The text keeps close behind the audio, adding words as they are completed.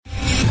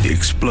The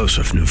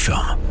explosive new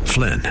film,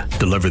 Flynn,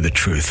 deliver the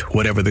truth,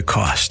 whatever the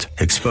cost,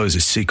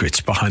 exposes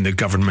secrets behind the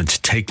government's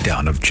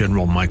takedown of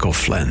General Michael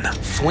Flynn.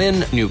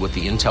 Flynn knew what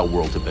the intel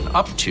world had been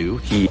up to.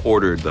 He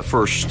ordered the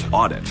first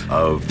audit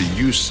of the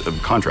use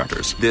of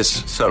contractors.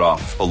 This set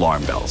off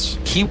alarm bells.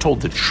 He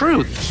told the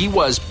truth. He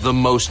was the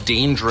most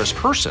dangerous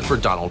person for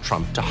Donald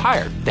Trump to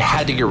hire. They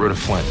had to get rid of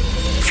Flynn.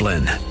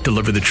 Flynn,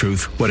 deliver the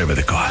truth, whatever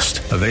the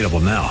cost. Available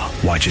now.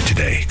 Watch it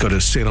today. Go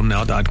to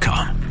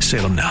salemnow.com.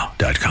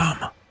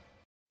 salemnow.com.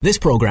 This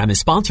program is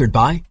sponsored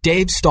by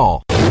Dave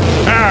Stahl.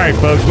 All right,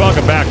 folks,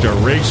 welcome back to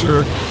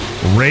Racer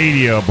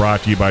Radio,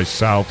 brought to you by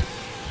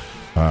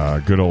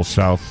good old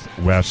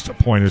Southwest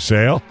Point of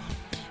Sale.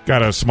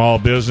 Got a small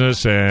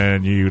business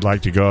and you'd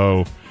like to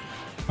go,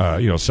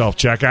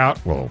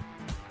 self-checkout? Well,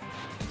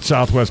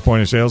 Southwest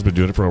Point of Sale has been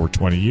doing it for over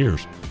 20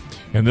 years.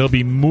 And they'll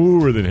be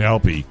more than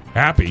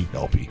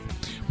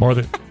more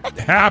than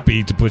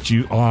happy to put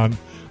you on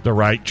the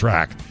right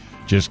track.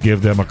 Just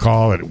give them a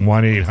call at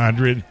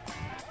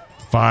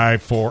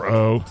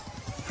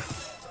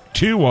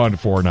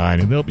 1-800-540-2149,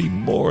 and they'll be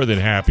more than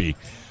happy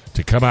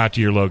to come out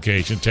to your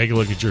location, take a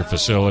look at your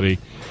facility,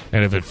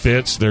 and if it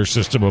fits, their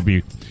system will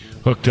be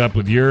hooked up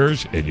with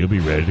yours, and you'll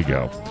be ready to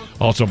go.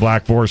 Also,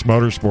 Black Forest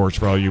Motorsports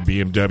for all you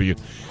BMW,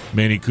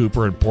 Mini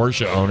Cooper, and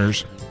Porsche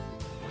owners.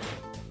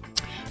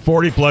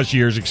 40-plus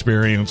years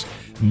experience.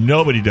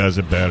 Nobody does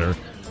it better.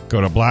 Go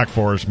to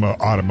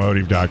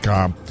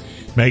blackforestautomotive.com,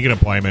 make an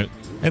appointment,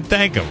 and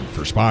thank them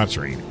for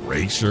sponsoring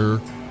Racer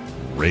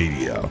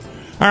Radio. All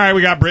right,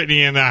 we got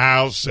Brittany in the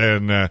house,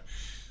 and I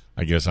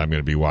guess I'm going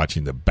to be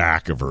watching the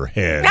back of her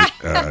head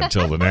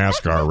until the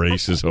NASCAR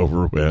race is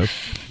over with.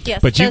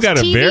 Yes, but you've got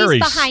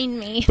behind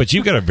me. But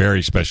you've got a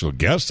very special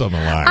guest on the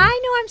line. I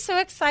know. I'm so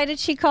excited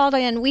she called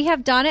in. We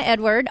have Donna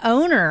Edward,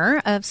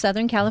 owner of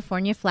Southern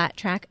California Flat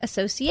Track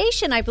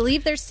Association. I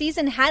believe their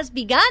season has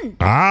begun.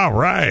 All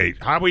right.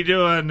 How we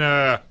doing,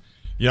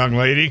 young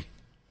lady?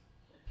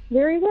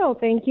 Very well,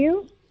 thank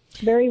you.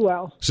 Very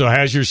well. So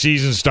has your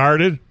season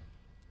started?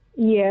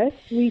 Yes,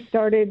 we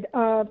started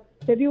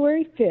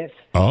February 5th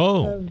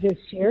of this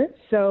year.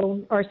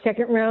 So our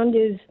second round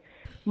is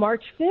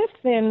March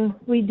 5th, and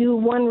we do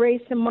one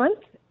race a month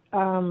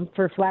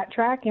for flat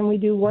track, and we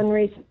do one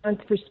race a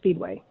month for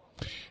speedway.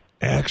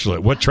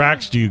 Excellent. What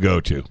tracks do you go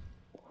to?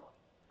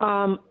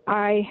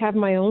 I have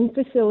my own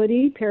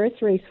facility, Paris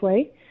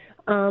Raceway.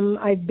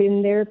 I've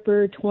been there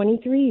for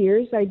 23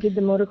 years. I did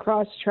the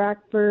motocross track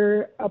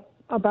for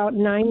about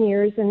 9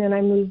 years, and then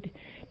I moved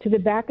to the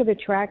back of the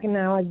track, and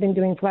now I've been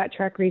doing flat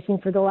track racing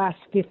for the last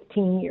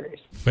 15 years.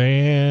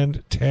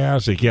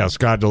 Fantastic. Yeah,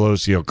 Scott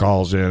Delosio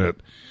calls in at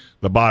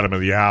the bottom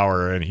of the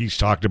hour, and he's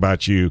talked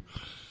about you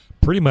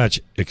pretty much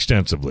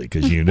extensively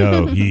because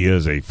he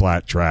is a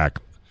flat track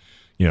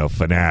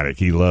fanatic.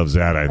 He loves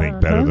that, I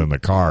think, better than the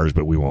cars,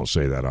 but we won't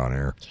say that on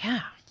air. Yeah.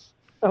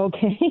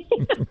 Okay.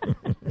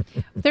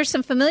 There's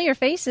some familiar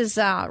faces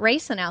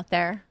racing out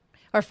there,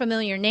 or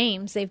familiar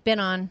names. They've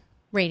been on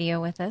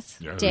radio with us.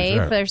 Yeah,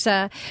 Dave, there's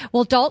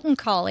Dalton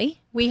Colley.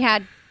 We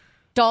had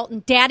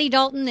Daddy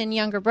Dalton and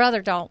younger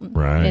brother Dalton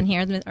in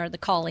here, or the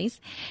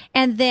Colleys.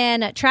 And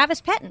then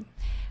Travis Pettin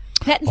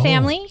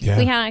family. Yeah.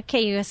 We had a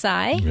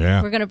KUSI.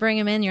 Yeah. We're going to bring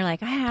him in. You're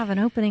like, I have an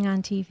opening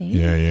on TV.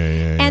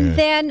 Yeah. And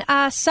then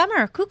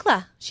Summer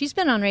Kukla. She's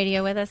been on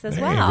radio with us as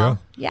well. You go.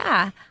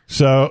 Yeah.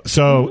 So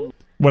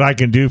what I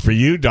can do for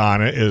you,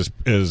 Donna, is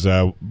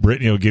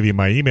Brittany will give you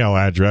my email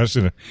address,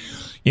 and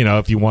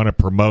if you want to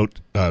promote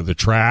the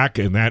track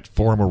and that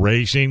form of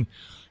racing,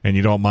 and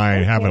you don't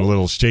mind having a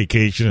little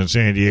staycation in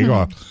San Diego,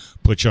 I'll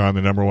put you on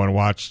the number one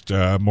watched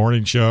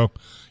morning show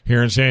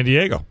here in San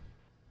Diego.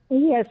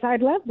 Yes,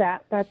 I'd love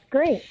that. That's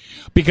great.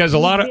 Because a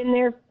lot of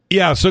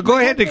so go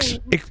ahead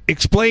and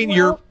explain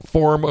your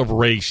form of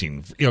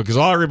racing. Because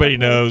all everybody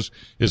knows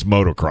is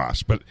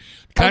motocross, but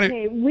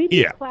we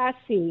do Class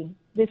C.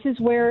 This is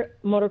where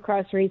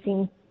motocross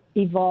racing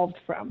evolved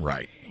from.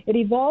 Right. It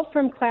evolved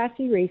from Class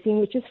C racing,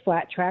 which is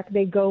flat track.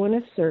 They go in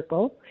a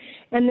circle.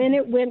 And then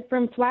it went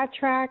from flat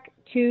track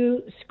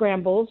to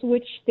scrambles,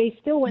 which they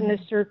still went in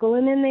a circle.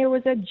 And then there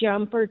was a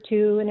jump or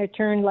two and a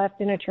turn left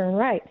and a turn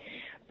right.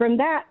 From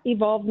that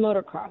evolved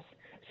motocross.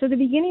 So the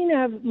beginning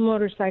of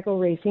motorcycle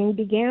racing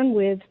began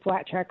with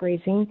flat track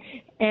racing.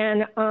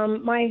 And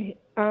my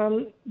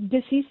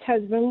deceased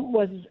husband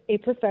was a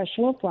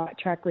professional flat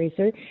track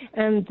racer.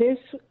 And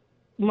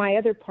my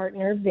other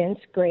partner, Vince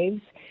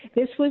Graves,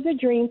 this was a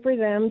dream for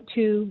them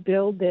to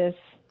build this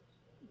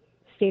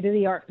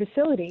state-of-the-art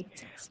facility,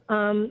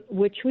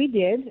 which we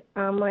did.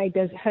 My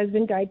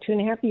husband died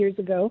 2.5 years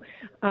ago.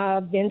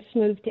 Vince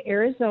moved to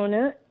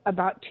Arizona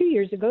about 2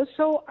 years ago,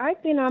 so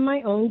I've been on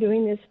my own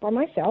doing this by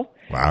myself.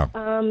 Wow.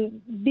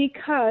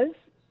 Because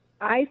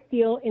I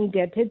feel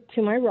indebted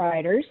to my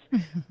riders.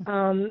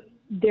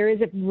 There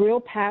is a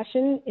real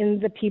passion in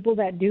the people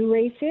that do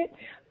race it.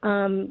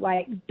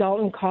 Like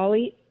Dalton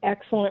Colley,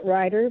 excellent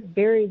rider,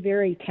 very,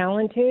 very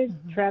talented.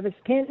 Travis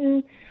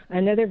Penton,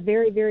 another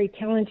very, very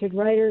talented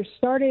rider,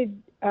 started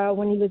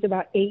when he was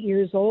about 8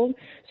 years old.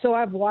 So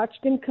I've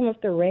watched him come up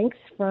the ranks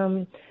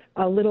from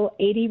a little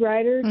 80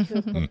 rider to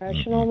a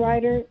professional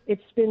rider.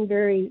 It's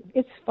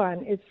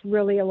fun. It's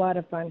really a lot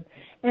of fun.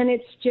 And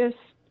it's just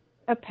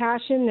a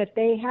passion that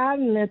they have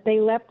and that they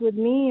left with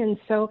me. And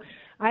so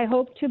I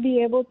hope to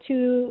be able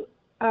to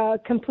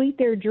complete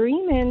their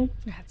dream and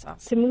That's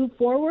awesome. to move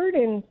forward.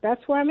 And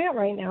that's where I'm at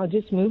right now,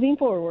 just moving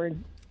forward.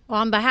 Well,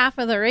 on behalf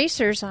of the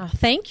racers,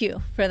 thank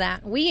you for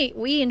that.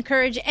 We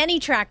encourage any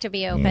track to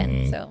be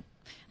open. So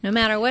no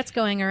matter what's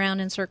going around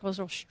in circles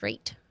or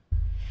straight.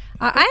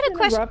 I had a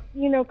question.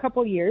 Rough,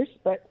 couple years,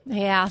 but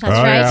yeah, that's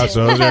right. Yeah,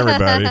 so is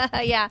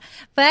everybody. Yeah,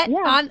 but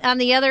on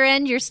the other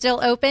end, you're still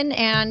open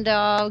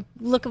and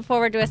looking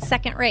forward to a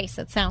second race.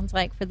 It sounds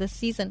like for this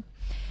season.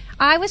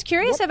 I was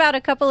curious about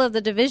a couple of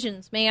the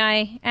divisions. May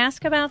I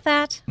ask about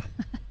that?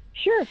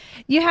 Sure.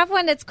 You have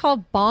one that's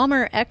called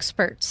Bomber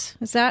Experts.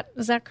 Is that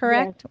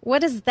correct? Yes. What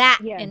does that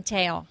Yes.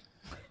 entail?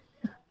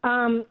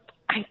 You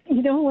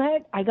know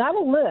what? I got to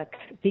look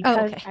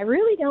because I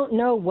really don't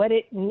know what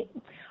it.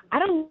 I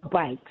don't know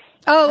bikes.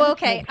 Oh,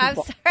 okay. I'm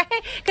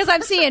sorry because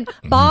I'm seeing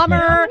Bomber.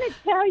 I'm going to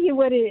tell you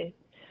what it is.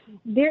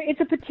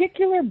 It's a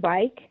particular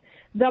bike.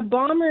 The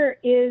Bomber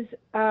is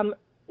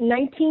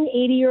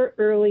 1980 or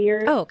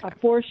earlier, Oh, okay. a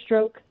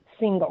 4-stroke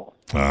single.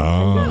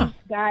 Oh. These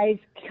guys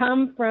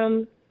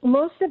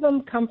most of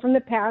them come from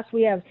the past.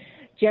 We have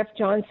Jeff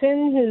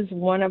Johnson, who's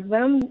one of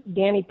them,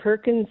 Danny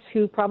Perkins,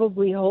 who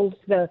probably holds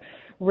the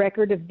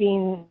record of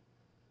being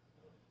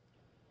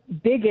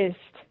biggest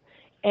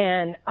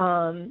and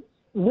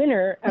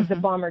winner of the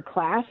Bomber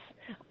class.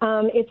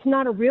 It's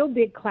not a real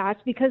big class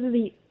because of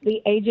the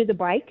age of the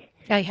bike.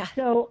 Oh, yeah.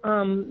 So,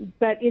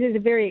 but it is a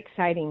very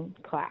exciting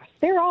class.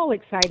 They're all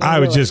exciting. I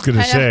was really. just going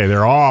to say,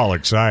 they're all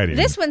exciting.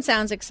 This one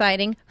sounds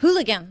exciting.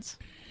 Hooligans.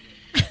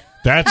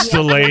 That's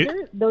the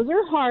latest. Those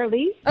are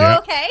Harleys. Oh,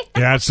 okay.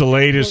 That's the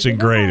latest Those and are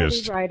the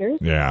greatest. Harley riders.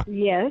 Yeah.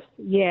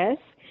 Yes.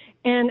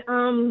 And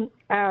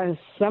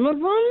some of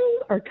them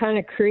are kind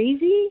of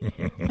crazy.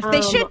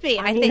 They should be,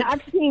 I think.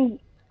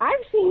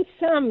 I've seen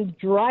some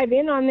drive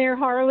in on their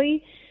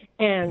Harley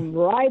and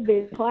ride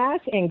the class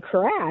and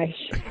crash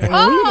and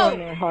leave on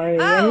their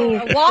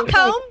Harley. Walk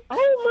home?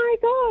 Oh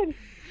my God!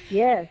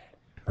 Yes.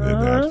 Isn't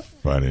that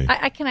funny?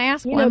 Can I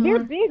ask one they're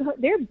more? big.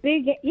 They're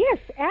big. Yes,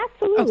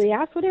 absolutely.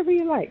 Ask whatever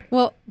you like.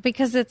 Well,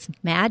 because it's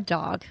Mad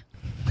Dog.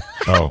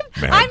 Oh,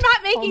 man. I'm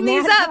not making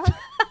these Mad up. Dog?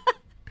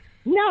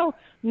 No,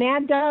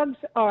 Mad Dogs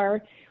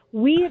are.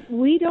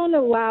 We don't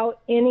allow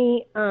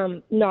any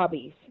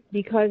knobbies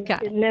because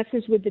it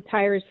messes with the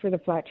tires for the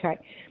flat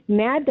track.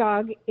 Mad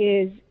Dog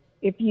is,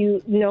 if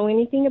you know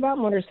anything about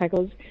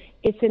motorcycles,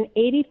 it's an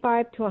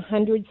 85 to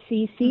 100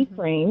 cc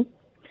frame,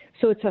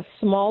 so it's a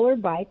smaller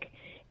bike.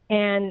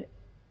 And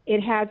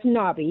it has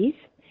knobbies,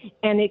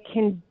 and it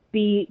can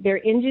be,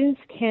 their engines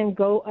can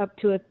go up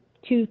to a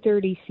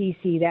 230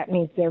 cc. That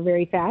means they're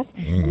very fast.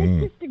 And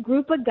it's just a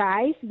group of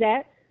guys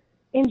that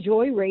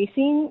enjoy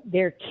racing.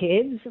 Their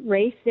kids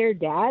race their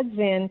dads,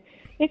 and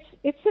it's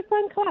a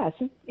fun class.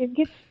 It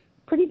gets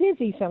pretty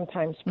busy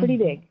sometimes, pretty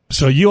big.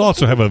 So you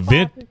also have a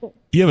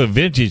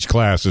vintage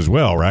class as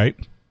well, right?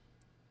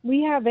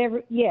 We have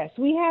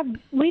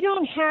we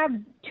don't have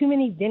too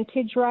many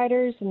vintage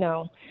riders,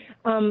 no.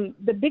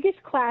 The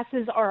biggest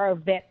classes are our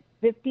Vet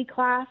 50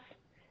 class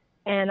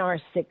and our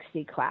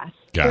 60 class.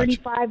 Gotcha.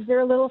 35s are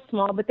a little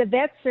small, but the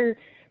Vets are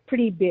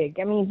pretty big.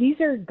 I mean,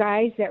 these are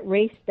guys that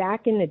raced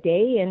back in the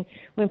day and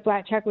when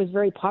flat track was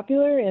very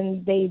popular,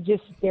 and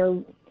they're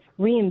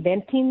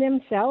reinventing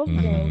themselves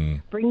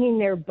and bringing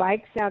their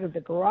bikes out of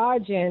the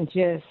garage and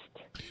just...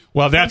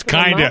 Well, that's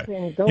kind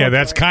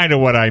of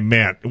what I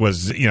meant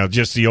was,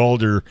 just the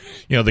older,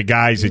 the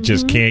guys that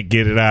just can't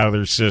get it out of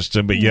their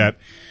system, but yet,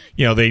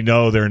 they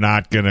know they're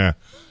not going to,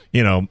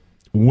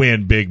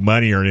 win big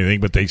money or anything,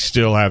 but they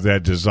still have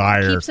that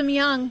desire. Keeps them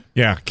young.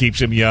 Yeah, keeps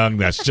them young.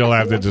 That still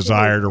have the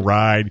desire to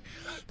ride.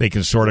 They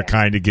can sort of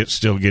kind of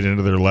get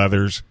into their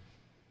leathers.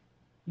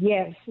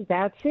 Yes,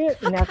 that's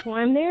it, and that's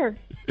why I'm there.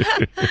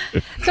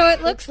 So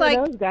it looks like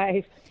those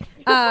guys.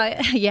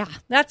 Yeah,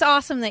 that's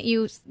awesome that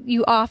you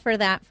offer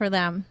that for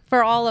them,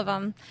 for all of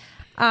them.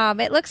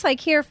 It looks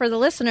like here for the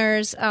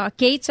listeners,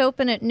 gates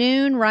open at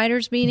noon,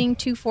 riders meeting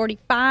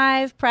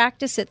 2:45,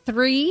 practice at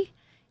 3,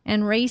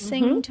 and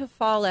racing to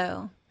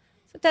follow.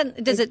 So then,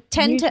 does it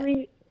tend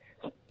to?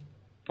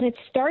 Racing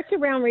starts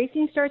around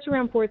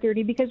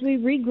 4:30 because we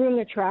regroom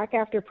the track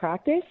after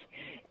practice.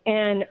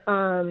 And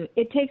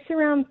it takes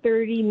around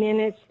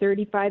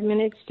 35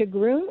 minutes to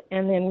groom,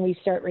 and then we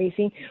start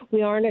racing.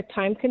 We aren't a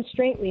time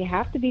constraint. We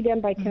have to be done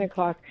by 10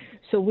 o'clock.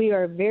 So we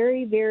are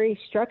very, very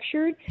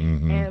structured,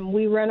 and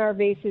we run our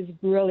races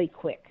really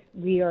quick.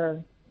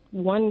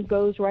 One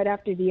goes right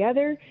after the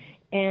other,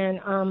 and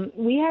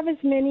we have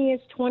as many as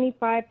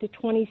 25 to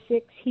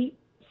 26 heats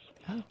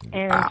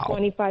and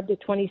 25 to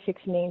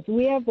 26 mains.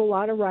 We have a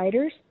lot of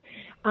riders.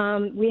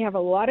 We have a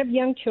lot of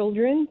young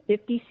children,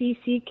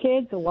 50cc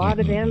kids, a lot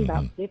of them,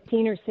 about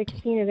 15 or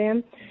 16 of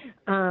them.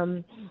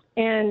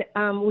 And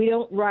we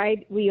don't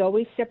ride. We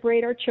always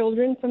separate our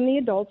children from the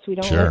adults. We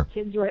don't let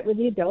kids ride with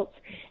the adults.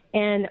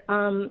 And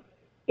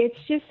it's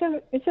just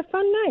it's a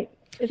fun night.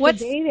 It's a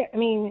day that,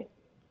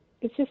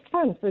 it's just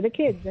fun for the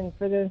kids and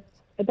for the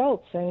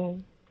adults,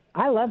 and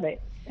I love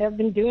it. I've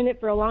been doing it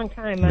for a long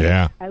time.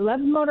 Yeah. I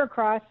love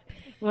motocross.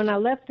 When I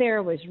left there,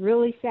 I was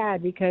really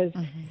sad because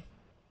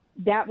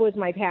that was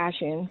my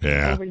passion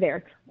over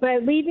there.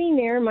 But leaving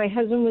there, my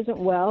husband wasn't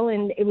well,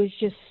 and it was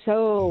just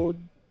so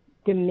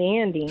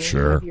demanding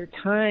of your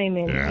time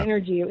and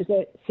energy. It was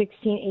a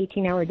 16,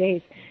 18-hour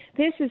days.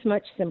 This is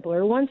much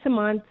simpler. Once a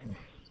month,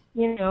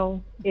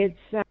 it's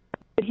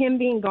with him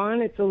being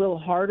gone, it's a little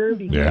harder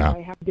because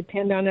I have to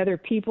depend on other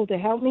people to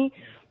help me.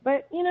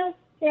 But,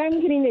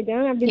 I'm getting it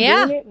done. I've been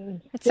doing it.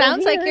 And it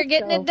sounds like you're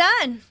getting it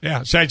done.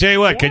 Yeah. So I tell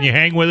you what, can you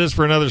hang with us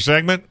for another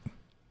segment?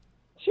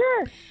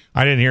 Sure.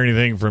 I didn't hear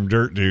anything from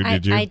Dirt Dude,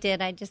 did you? I did.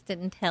 I just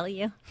didn't tell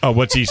you. Oh,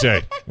 what's he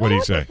say? What did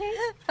he say?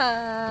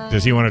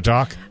 Does he want to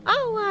talk?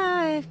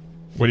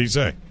 What did he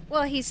say?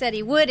 Well, he said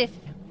he would if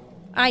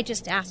I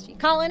just asked you.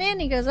 Calling in,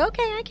 he goes,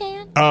 okay, I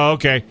can. Oh,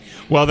 okay.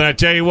 Well, then I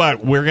tell you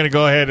what, we're going to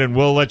go ahead and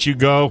we'll let you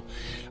go.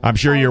 I'm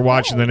sure you're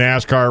watching the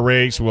NASCAR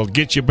race. We'll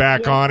get you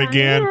back on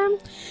again.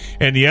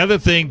 And the other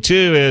thing,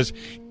 too, is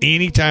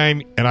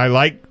anytime, and I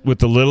like with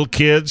the little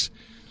kids,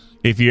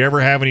 if you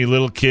ever have any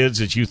little kids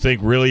that you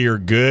think really are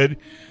good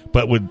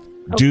but would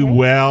do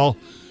well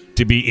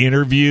to be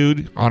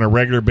interviewed on a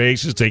regular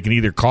basis, they can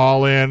either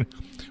call in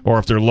or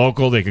if they're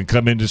local, they can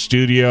come into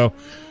studio.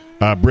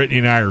 Brittany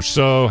and I are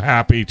so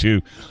happy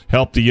to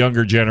help the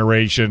younger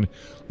generation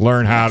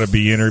learn how to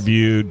be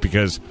interviewed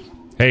because,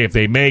 hey, if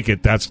they make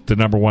it, that's the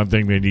number one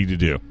thing they need to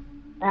do.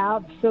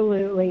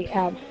 Absolutely.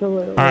 All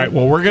right,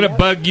 well, we're going to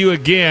bug you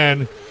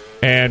again,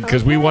 and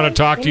because we want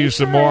to talk to you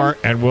some more,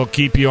 and we'll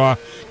keep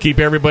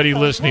everybody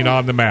listening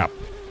on the map.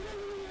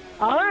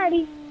 All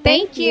righty.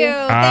 Thank you.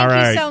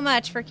 Thank you so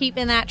much for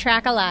keeping that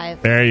track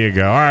alive. There you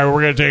go. All right,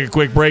 we're going to take a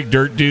quick break.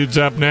 Dirt Dude's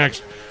up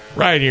next,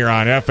 right here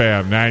on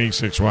FM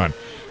 96.1,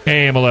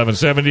 AM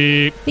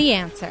 1170. The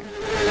Answer.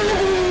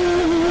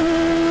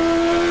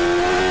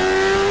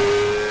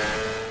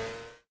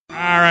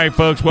 All right,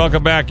 folks,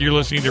 welcome back. You're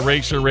listening to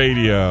Racer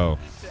Radio,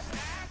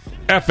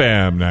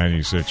 FM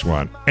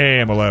 96.1,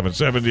 AM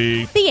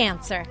 1170. The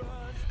Answer.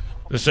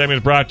 This segment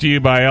is brought to you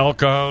by El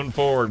Cajon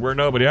Ford, where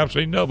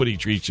absolutely nobody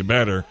treats you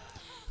better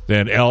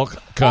than El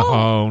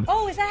Cajon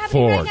Oh, is that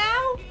happening Ford.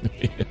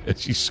 right now?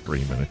 She's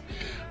screaming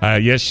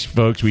it. Yes,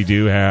 folks, we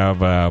do have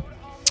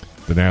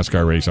the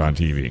NASCAR race on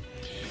TV.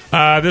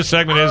 This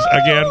segment is,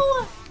 again,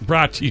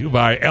 brought to you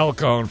by El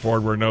Cajon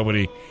Ford, where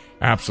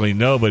absolutely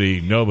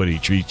nobody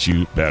treats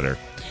you better.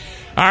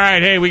 All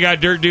right, hey, we got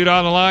Dirt Dude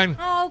on the line.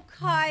 Oh,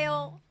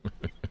 Kyle.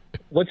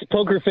 What's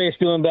Poker Face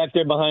doing back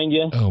there behind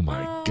you? Oh,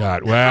 my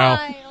God. Well,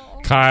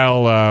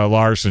 Kyle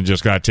Larson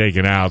just got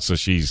taken out, so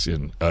she's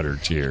in utter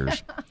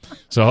tears.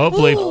 So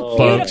hopefully,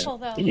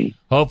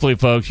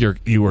 folks,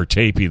 you were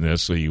taping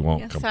this so you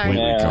won't completely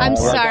come I'm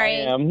apart.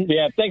 sorry.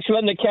 Yeah, thanks for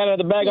letting the cat out of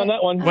the bag on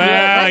that one.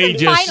 Well,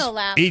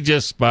 he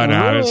just spun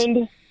out.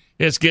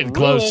 It's getting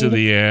close to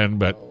the end,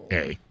 but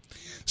hey.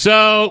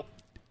 So,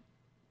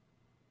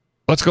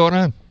 what's going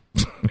on?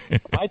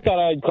 I thought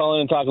I'd call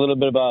in and talk a little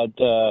bit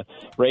about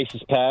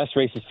races past,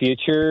 races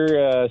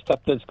future, stuff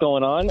that's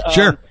going on.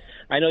 Sure.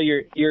 I know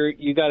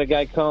you got a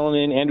guy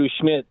calling in, Andrew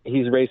Schmidt.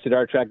 He's raced at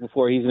our track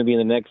before. He's going to be in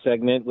the next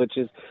segment, which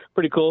is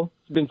pretty cool.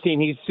 Been seeing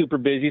he's super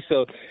busy,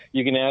 so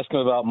you can ask him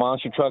about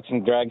monster trucks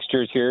and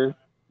dragsters here,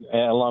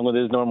 along with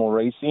his normal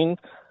racing.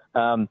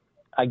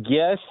 I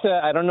guess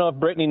I don't know if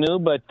Brittany knew,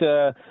 but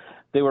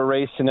they were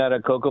racing at a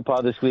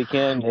CocoPa this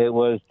weekend. It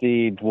was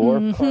the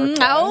Dwarf Car.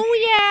 Oh,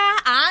 yeah.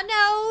 I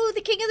know.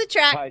 The king of the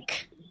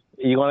track.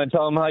 You want to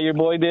tell them how your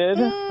boy did?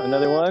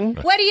 Another one?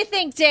 What do you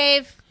think,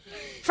 Dave?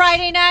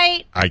 Friday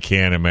night? I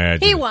can't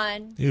imagine. He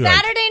won.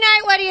 Saturday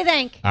night, what do you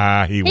think?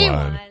 He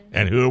won.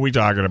 And who are we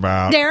talking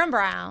about? Darren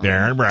Brown.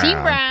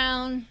 Team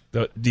Brown.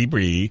 The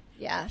Debris.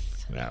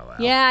 Yes. Oh, wow.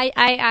 Yeah,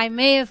 I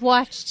may have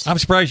watched. I'm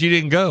surprised you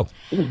didn't go.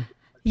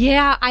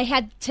 Yeah, I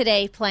had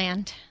today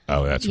planned.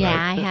 Oh, that's right.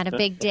 Yeah, I had a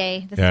big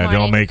day this morning.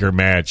 Don't make her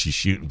mad. She's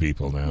shooting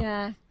people now.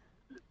 Yeah.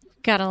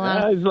 Got a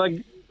lot.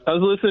 I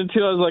was listening to.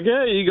 I was like,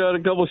 "Hey, you got a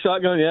couple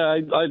shotguns?"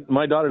 Yeah,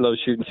 my daughter loves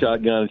shooting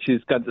shotguns.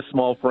 She's got the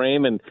small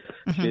frame, and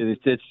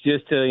it's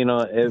just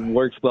it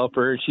works well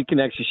for her. She can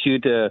actually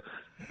shoot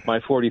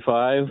my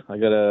 45. I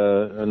got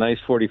a nice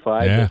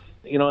 45. Yeah.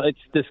 It's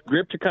this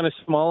grips are kind of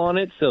small on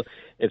it, so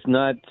it's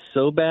not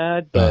so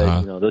bad.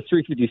 But those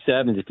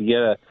 357s, if you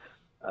get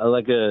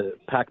like a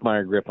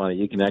Pachmeyer grip on it,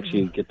 you can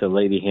actually get the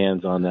lady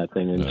hands on that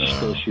thing and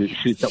still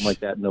shoot something like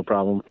that, no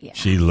problem. Yeah.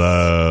 She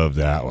loved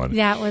that one.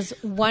 That was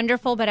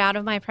wonderful, but out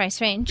of my price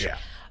range. Yeah.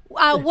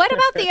 What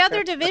about the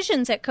other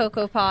divisions at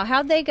CocoPa?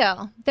 How'd they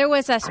go? There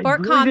was a sport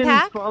I really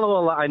compact. Didn't follow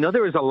a lot. I know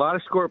there was a lot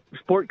of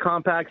sport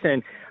compacts,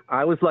 and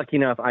I was lucky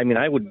enough. I mean,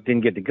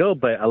 didn't get to go,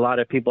 but a lot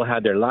of people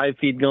had their live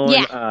feed going.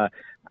 Yeah.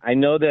 I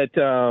know that.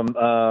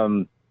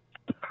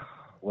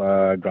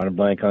 Drawing a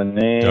blank on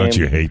the name. Don't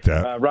you hate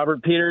that?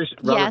 Robert Peters.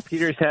 Robert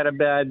Peters had a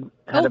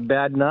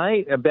bad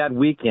night, a bad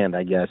weekend,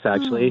 I guess.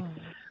 Actually,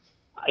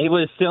 he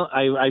was still.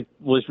 I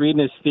was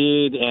reading his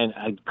feed,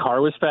 and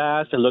car was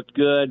fast. It looked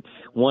good.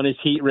 Won his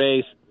heat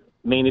race,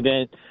 main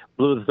event.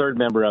 blew the third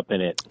member up in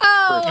it.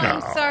 Oh,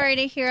 I'm sorry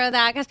to hear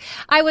that. 'Cause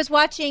I was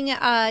watching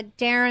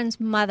Darren's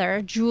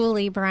mother,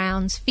 Julie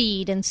Brown's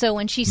feed, and so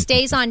when she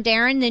stays on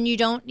Darren, then you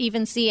don't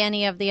even see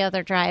any of the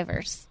other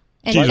drivers.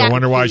 And Geez, I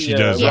wonder why she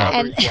does that.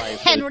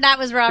 And that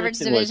was Robert's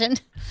division.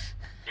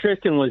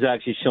 Tristan was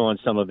actually showing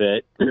some of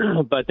it,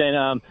 but then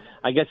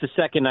I guess the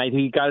second night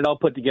he got it all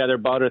put together,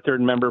 bought a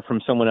third member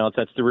from someone else.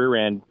 That's the rear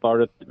end.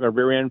 Bought a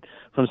rear end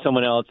from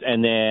someone else,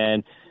 and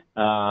then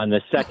on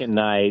the second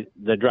night,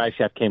 the drive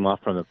shaft came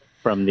off from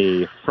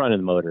the front of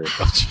the motor,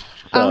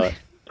 so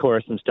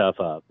tore some stuff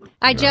up.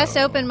 I just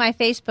opened my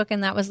Facebook,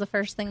 and that was the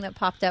first thing that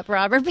popped up.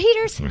 Robert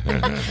Peters.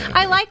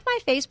 I like my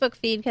Facebook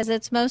feed because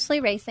it's mostly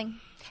racing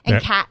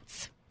and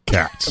cats.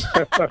 Cats.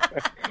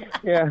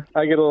 Yeah,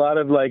 I get a lot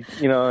of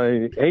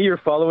hey, you're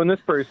following this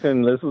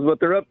person. This is what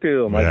they're up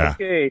to. I'm like,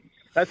 okay.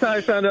 That's how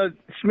I found out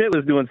Schmidt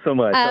was doing so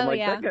much. I'm like,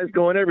 that guy's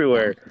going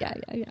everywhere.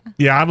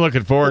 Yeah, I'm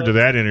looking forward to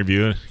that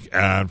interview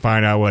and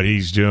find out what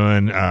he's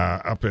doing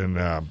up in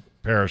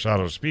Paris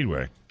Auto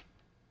Speedway.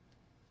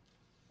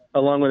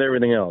 Along with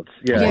everything else.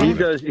 Yeah,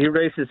 he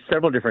races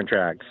several different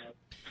tracks.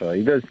 So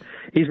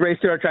he's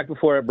raced at our track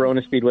before at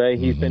Verona Speedway.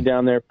 He's been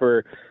down there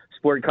for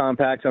Sport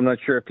Compacts. I'm not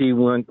sure if he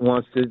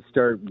wants to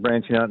start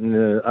branching out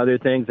into other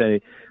things.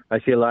 I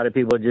see a lot of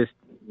people just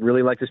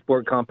really like the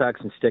Sport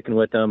Compacts and sticking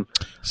with them.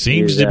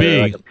 Seems to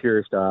be like a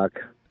pure stock.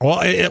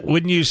 Well,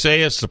 wouldn't you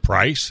say it's the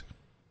price?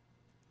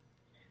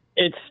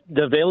 It's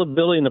the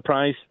availability and the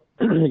price.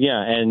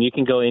 Yeah, and you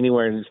can go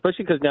anywhere,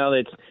 especially because now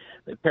that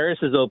Paris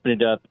has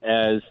opened it up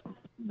as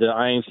the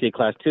IMCA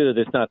Class 2.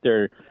 That's not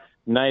their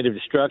Night of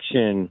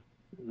Destruction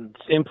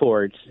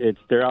imports.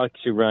 They're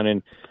actually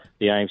running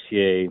the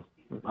IMCA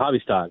hobby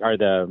stock, or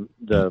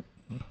the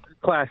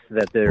class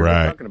that they're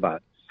talking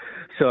about.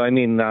 So, I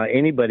mean,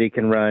 anybody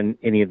can run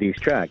any of these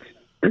tracks,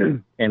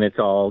 and it's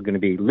all going to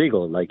be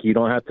legal. Like, you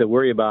don't have to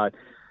worry about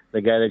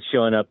the guy that's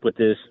showing up with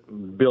this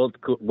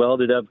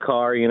welded-up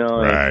car, and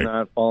it's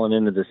not falling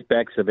into the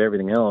specs of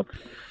everything else.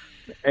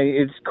 And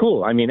it's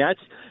cool. I mean, that's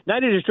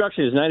Night of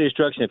Destruction is Night of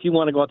Destruction. If you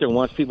want to go out there and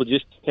watch people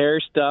just tear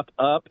stuff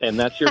up, and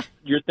that's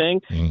your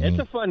thing, it's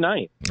a fun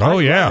night. Oh,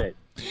 yeah.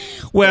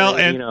 Well,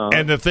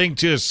 and the thing,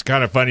 too, is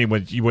kind of funny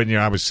when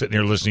I was sitting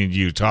here listening to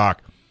you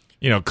talk,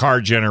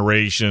 car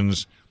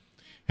generations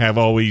have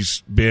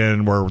always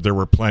been where there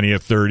were plenty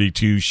of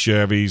 32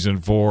 Chevys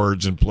and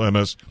Fords and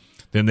Plymouths.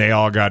 Then they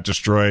all got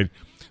destroyed.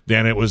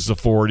 Then it was the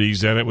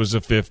 40s. Then it was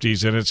the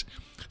 50s. And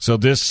so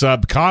this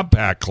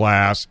subcompact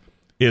class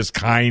is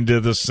kind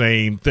of the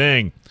same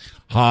thing.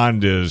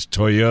 Hondas,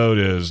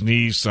 Toyotas,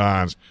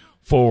 Nissans,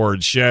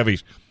 Fords,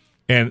 Chevys.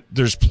 And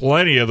there's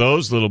plenty of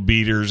those little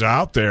beaters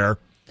out there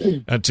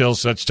until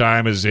such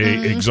time as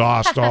they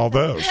exhaust all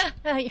those.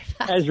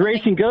 As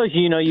racing goes,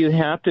 you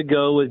have to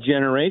go with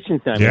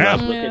generations. Look at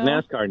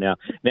NASCAR now.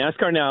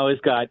 NASCAR now has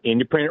got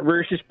independent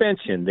rear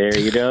suspension. There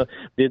you go.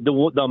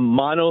 The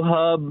mono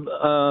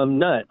hub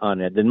nut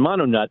on it, the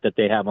mono nut that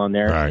they have on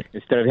there,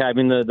 instead of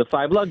having the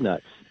 5 lug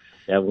nuts.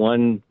 They have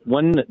one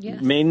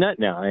main nut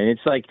now. And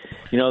it's like,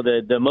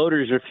 the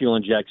motors are fuel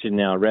injection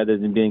now rather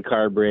than being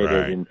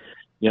carbureted. And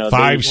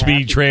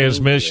 5-speed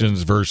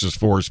transmissions versus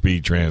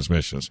 4-speed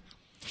transmissions.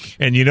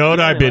 And you know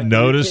what I've been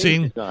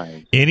noticing?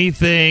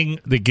 Anything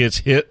that gets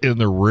hit in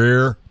the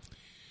rear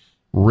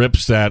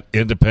rips that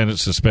independent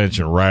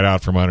suspension right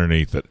out from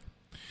underneath it.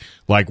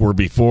 Like where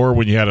before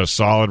when you had a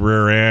solid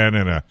rear end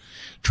and a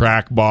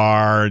track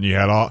bar and you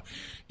had all,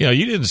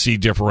 you didn't see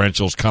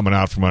differentials coming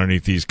out from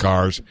underneath these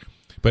cars.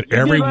 But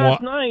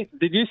last night,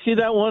 did you see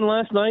that one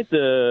last night?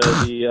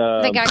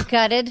 They got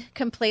gutted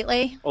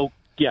completely. Oh,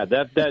 yeah,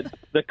 that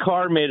the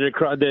car made it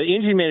across. The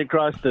engine made it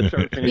across the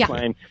start finish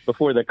line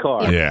before the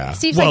car. Yeah.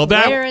 Steve's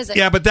where is it?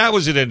 Yeah, but that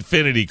was an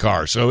Infinity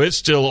car, so it's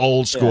still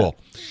old school.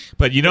 Yeah.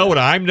 But you know what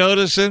I'm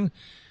noticing?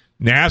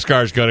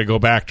 NASCAR's got to go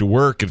back to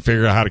work and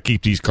figure out how to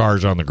keep these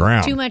cars on the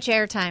ground. Too much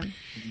airtime.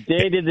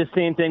 They did the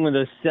same thing with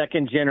the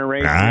second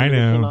generation. I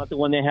know. They came out the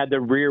one they had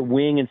the rear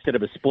wing instead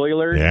of a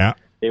spoiler. Yeah.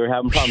 They were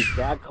having problems with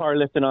that car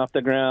lifting off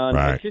the ground.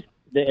 Right. It's just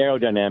the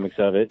aerodynamics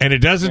of it. And it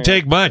doesn't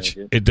take much.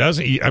 It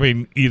doesn't. I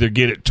mean, either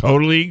get it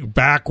totally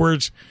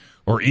backwards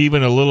or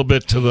even a little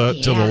bit to the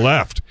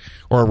left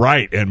or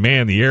right. And,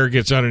 man, the air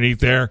gets underneath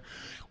there.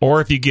 Or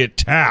if you get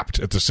tapped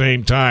at the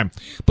same time.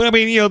 But, I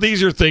mean,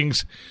 these are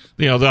things,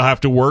 they'll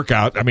have to work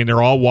out. I mean,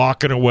 they're all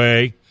walking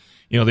away.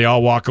 They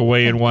all walk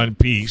away in one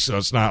piece. So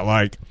it's not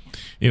like,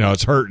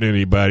 it's hurting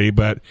anybody.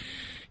 But,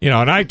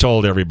 and I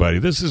told everybody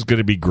this is going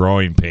to be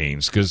growing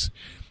pains because,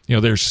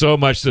 there's so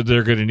much that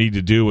they're going to need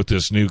to do with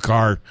this new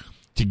car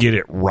to get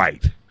it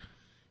right.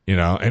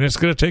 And it's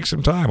going to take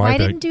some time. Why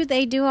didn't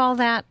they do all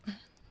that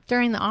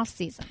during the off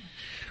season?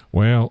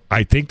 Well,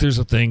 I think there's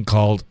a thing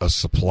called a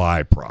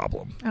supply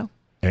problem. Oh.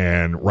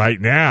 And right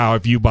now,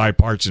 if you buy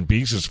parts and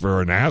pieces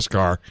for a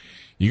NASCAR,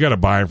 you got to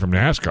buy them from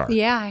NASCAR.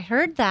 Yeah, I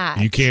heard that.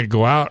 You can't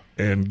go out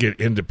and get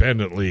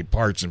independently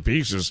parts and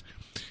pieces,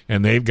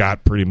 and they've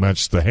got pretty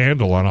much the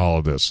handle on all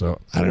of this.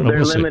 So I don't know.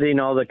 They're limiting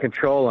all the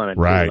control on it.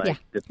 Right.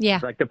 Too,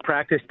 like the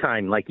practice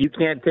time. Like you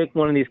can't take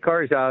one of these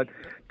cars out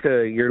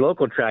to your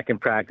local track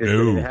and practice.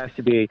 No. It has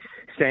to be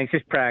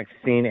sanctions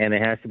practicing, and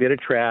it has to be at a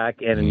track,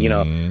 and, you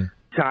know,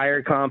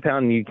 tire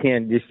compound, and you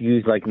can't just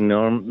use, like, the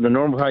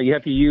normal car. You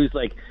have to use,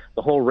 like,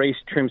 the whole race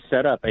trim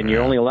setup, and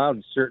you're only allowed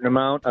a certain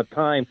amount of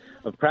time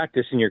of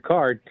practice in your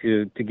car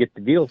to get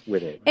the deal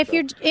with it. If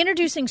you're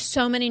introducing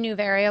so many new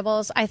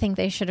variables, I think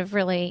they should have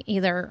really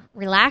either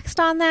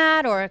relaxed on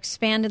that or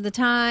expanded the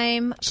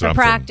time for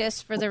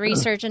practice for the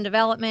research and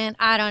development.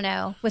 I don't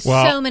know. With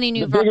so many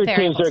new variables. The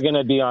bigger teams are going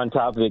to be on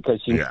top of it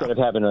because instead of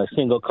having a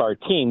single-car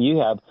team, you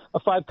have a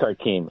 5-car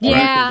team. Yeah. And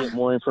you can get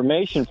more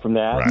information from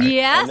that. Right.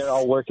 Yes. And they're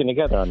all working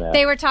together on that.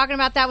 They were talking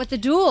about that with the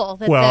duel,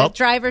 that the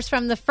drivers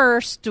from the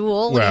first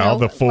duel,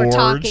 the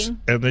Fords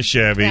and the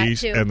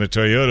Chevys and the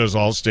Toyotas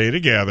all stay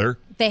together.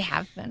 They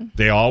have been.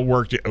 They all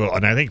worked,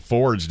 and I think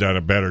Ford's done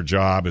a better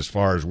job as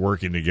far as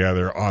working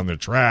together on the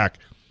track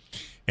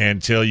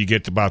until you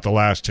get to about the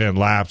last 10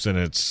 laps, and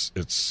it's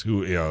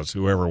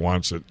whoever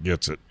wants it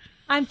gets it.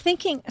 I'm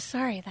thinking,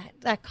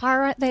 that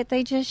car that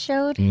they just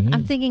showed,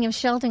 I'm thinking of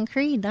Sheldon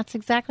Creed. That's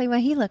exactly what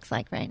he looks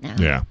like right now.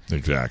 Yeah,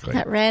 exactly.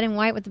 That red and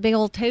white with the big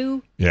old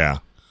toe. Yeah.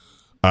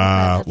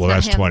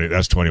 That's 20.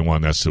 That's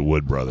 21. That's the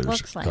Wood Brothers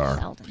looks like car.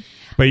 Sheldon.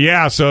 But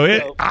yeah,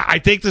 I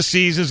think the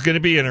season's going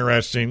to be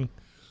interesting.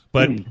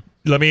 But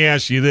let me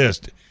ask you this: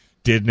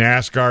 did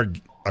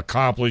NASCAR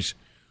accomplish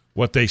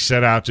what they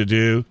set out to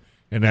do,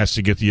 and that's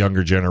to get the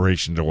younger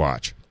generation to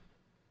watch?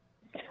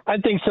 I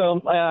think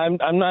so.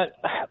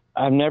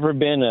 I've never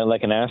been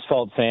an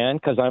asphalt fan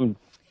because I'm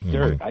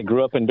dirt. I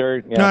grew up in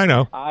dirt. You know, I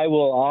know. I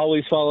will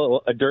always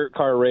follow a dirt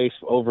car race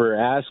over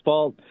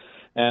asphalt.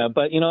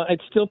 But, you know,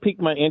 it still piqued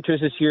my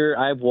interest this year.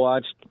 I've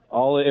watched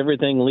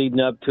everything leading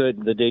up to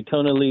it, the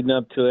Daytona leading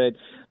up to it,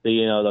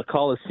 the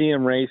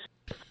Coliseum race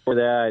for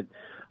that.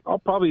 I'll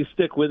probably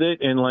stick with it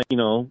and,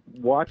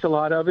 watch a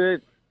lot of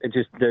it.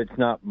 It's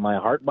not my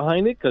heart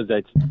behind it because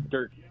that's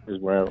dirt is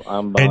where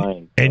I'm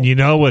behind. And you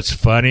know what's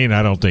funny, and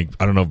I don't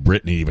know if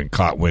Brittany even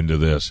caught wind of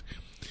this,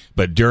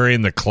 but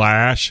during the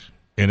Clash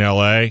in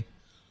L.A.,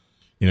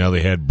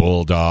 they had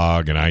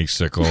Bulldog and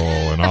Icicle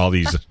and all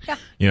these,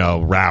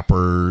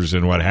 rappers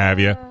and what have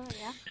you.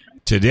 Yeah.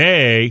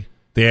 Today,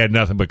 they had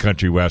nothing but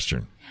country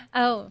western.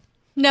 Oh,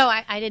 no,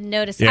 I didn't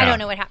notice. Yeah. I don't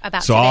know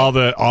about so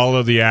today. all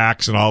of the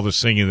acts and all the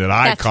singing that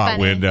I caught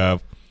wind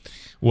of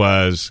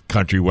was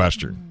country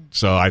western.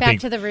 So I think back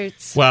to the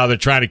roots. Well, they're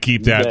trying to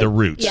keep that the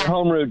roots. The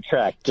home road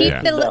track.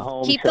 Keep the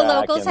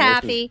locals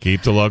happy.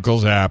 Keep the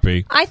locals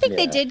happy. I think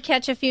they did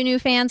catch a few new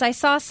fans. I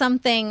saw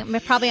something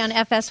probably on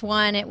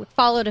FS1. It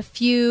followed a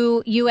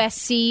few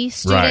USC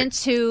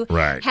students who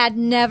had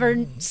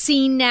never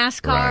seen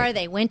NASCAR. Right.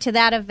 They went to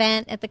that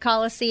event at the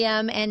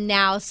Coliseum and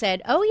now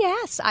said, "Oh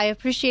yes, I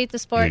appreciate the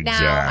sport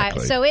now."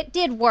 So it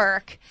did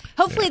work.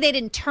 Hopefully, they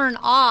didn't turn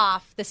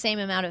off the same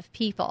amount of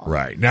people.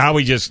 Right now,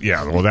 we just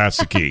that's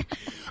the key.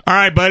 All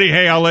right, buddy.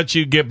 Hey, I'll let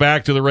you get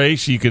back to the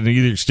race. You can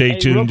either stay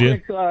tuned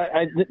in.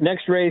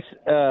 Next race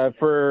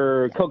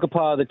for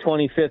Kokopah, the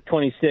 25th,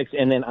 26th,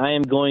 and then I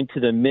am going to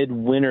the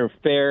Midwinter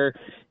Fair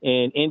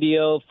in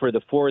Indio for the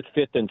 4th,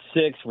 5th, and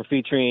 6th. We're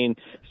featuring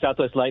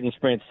Southwest Lightning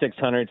Sprint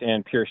 600s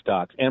and Pure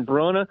Stocks. And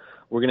Verona,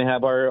 we're going to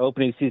have our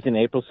opening season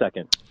April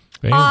 2nd.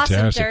 Fantastic.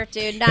 Awesome, Dirt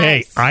Dude. Nice.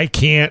 Hey, I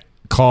can't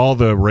call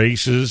the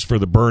races for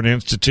the Burn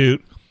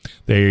Institute.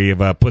 They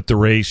have put the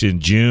race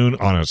in June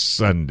on a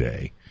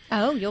Sunday.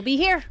 Oh, you'll be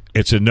here.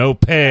 It's a no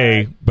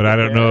pay, but I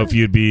don't know if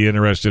you'd be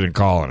interested in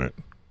calling it.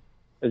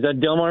 Is that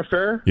Del Mar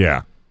Fair?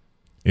 Yeah,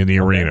 in the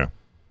arena.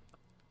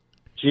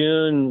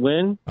 June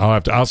when?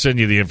 I'll send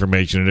you the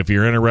information, and if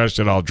you're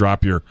interested, I'll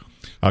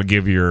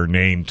give your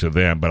name to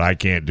them, but I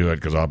can't do it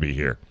because I'll be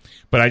here.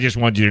 But I just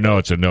want you to know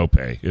it's a no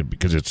pay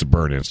because it's the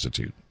Burn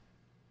Institute.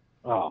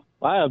 Oh,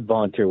 I have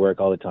volunteer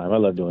work all the time. I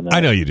love doing that. I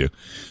know you do.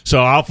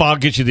 So I'll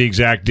get you the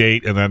exact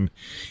date, and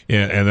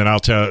then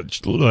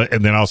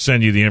I'll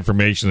send you the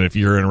information. And if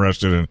you're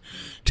interested in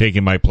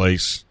taking my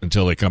place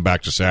until they come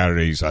back to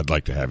Saturdays, I'd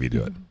like to have you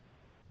do it.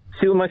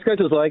 See what my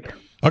schedule's like.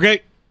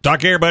 Okay,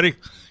 talk here, buddy.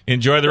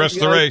 Enjoy the rest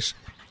of the race.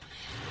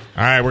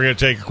 All right, we're going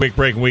to take a quick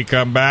break. When we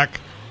come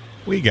back,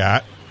 we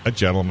got a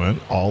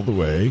gentleman all the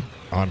way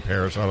on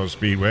Paris Auto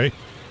Speedway,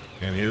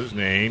 and his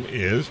name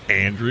is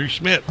Andrew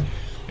Schmidt.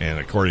 And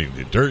according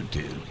to Dirt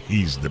Dude,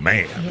 he's the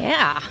man.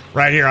 Yeah.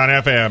 Right here on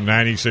FM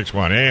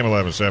 96.1, AM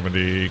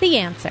 1170. The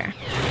Answer.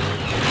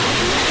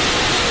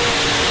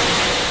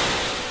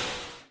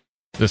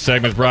 This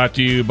segment is brought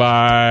to you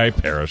by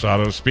Paris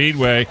Auto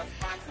Speedway.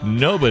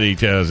 Nobody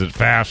does it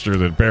faster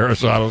than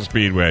Paris Auto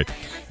Speedway.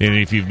 And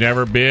if you've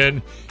never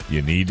been,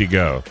 you need to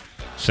go.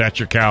 Set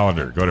your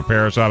calendar. Go to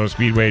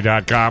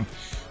ParisAutoSpeedway.com.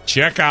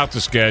 Check out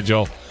the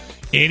schedule.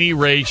 Any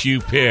race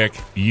you pick,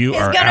 you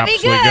are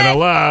absolutely going to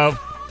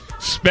love.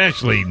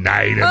 Especially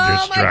Night of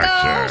Destruction. My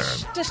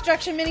gosh.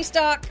 Destruction mini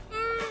stock.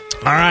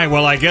 All right.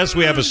 Well, I guess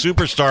we have a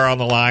superstar on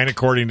the line,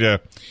 according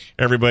to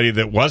everybody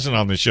that wasn't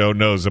on the show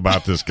knows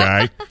about this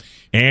guy.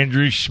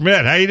 Andrew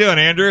Schmidt. How you doing,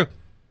 Andrew?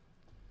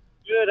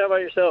 Good. How about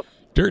yourself?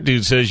 Dirt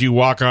Dude says you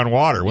walk on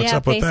water. What's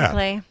up with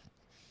that?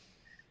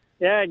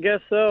 Yeah, I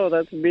guess so.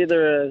 That would be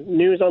the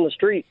news on the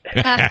street.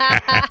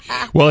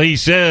 Well, he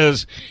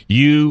says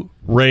you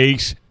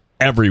race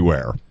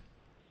everywhere.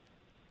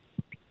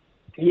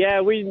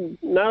 Yeah, we're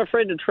not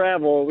afraid to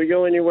travel. We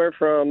go anywhere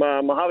from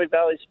Mojave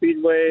Valley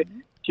Speedway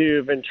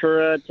to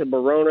Ventura to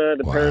Verona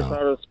to Paris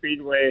Auto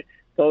Speedway.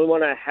 The only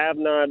one I have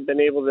not been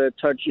able to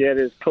touch yet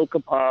is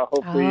Cocopah.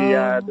 Hopefully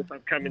this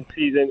upcoming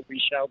season we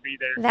shall be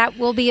there. That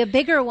will be a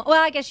bigger one.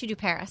 Well, I guess you do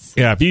Paris.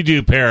 Yeah, if you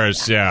do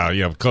Paris,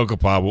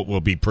 Cocopah will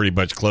be pretty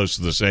much close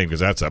to the same because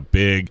that's a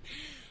big,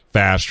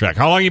 fast track.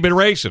 How long have you been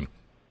racing?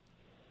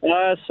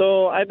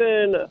 So I've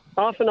been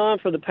off and on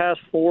for the past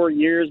 4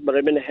 years, but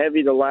I've been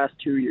heavy the last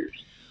 2 years.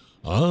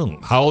 Oh,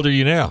 how old are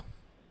you now?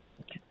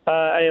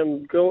 I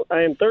am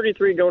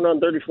 33 going on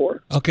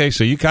 34. Okay,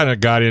 so you kind of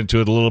got into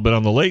it a little bit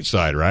on the late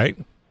side, right?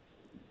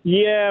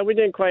 Yeah, we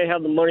didn't quite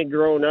have the money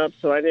growing up,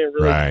 so I didn't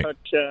really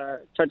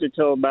touch it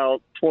till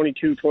about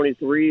 22,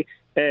 23,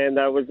 and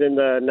I was in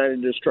the Night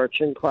of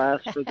Destruction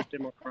class for the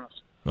demo cross.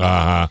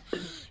 Uh-huh.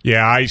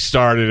 Yeah, I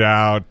started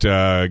out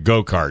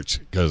go-karts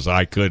because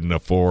I couldn't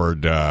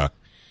afford the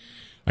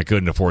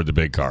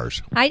big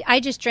cars. I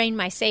just drained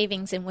my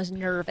savings and was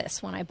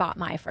nervous when I bought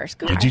my first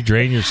car. Did you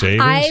drain your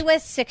savings? I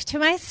was sick to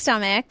my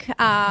stomach.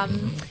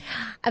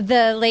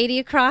 The lady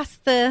across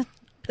the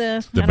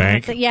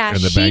bank?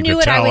 She knew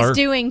what I was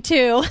doing,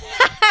 too.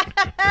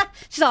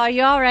 She's all, are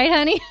you all right,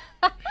 honey?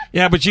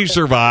 Yeah, but you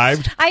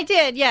survived. I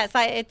did, yes.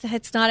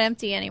 It's not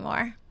empty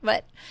anymore,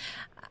 but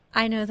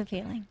I know the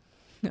feeling.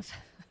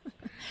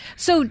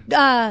 So,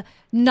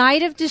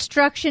 Night of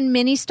Destruction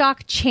mini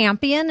stock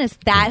champion, is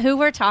that who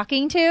we're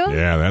talking to?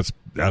 Yeah,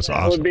 that's awesome.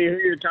 That would be who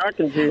you're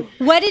talking to.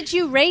 What did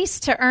you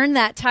race to earn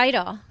that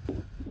title?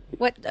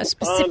 What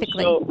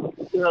specifically?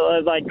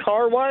 Like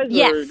car-wise?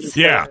 Yes.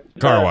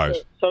 Car-wise.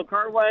 So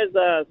car-wise,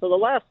 so the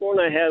last one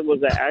I had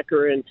was an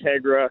Acura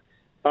Integra.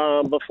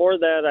 Before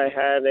that, I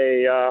had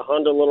a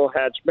Honda Little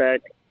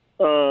Hatchback.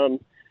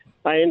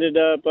 I ended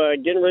up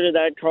getting rid of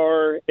that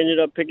car, ended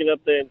up picking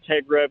up the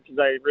Integra because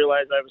I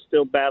realized I was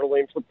still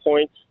battling for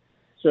points.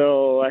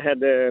 So I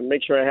had to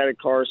make sure I had a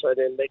car so I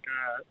didn't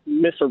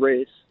miss a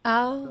race.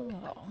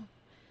 Oh.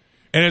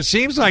 And it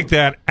seems like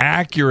that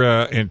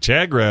Acura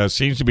Integra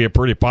seems to be a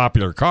pretty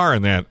popular car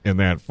in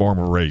that form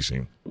of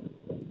racing.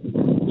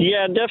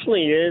 Yeah, it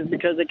definitely is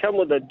because they come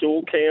with a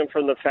dual cam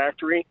from the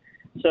factory.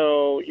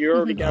 So you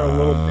already got a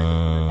little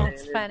bit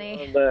That's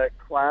funny. on the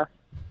class.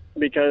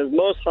 Because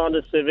most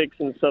Honda Civics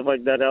and stuff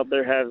like that out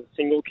there have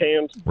single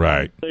cams.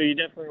 Right. So you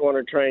definitely want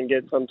to try and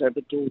get some type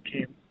of dual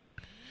cam.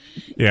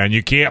 Yeah, and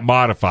you can't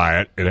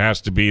modify it. It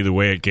has to be the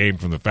way it came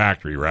from the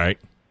factory, right?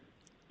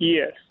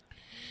 Yes.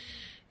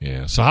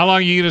 Yeah. So how long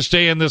are you going to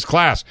stay in this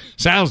class?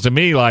 Sounds to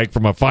me like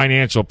from a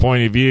financial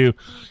point of view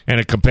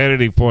and a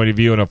competitive point of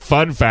view and a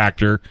fun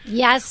factor,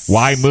 yes.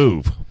 Why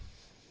move?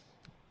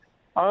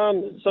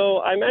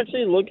 So I'm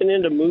actually looking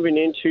into moving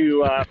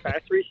into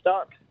factory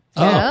stock.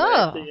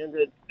 Oh.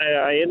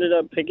 I ended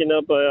up picking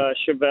up a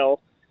Chevelle,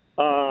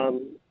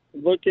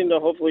 looking to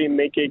hopefully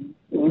make it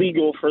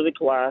legal for the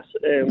class.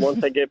 And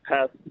once I get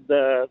past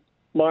the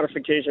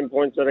modification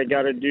points that I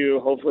got to do,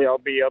 hopefully I'll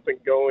be up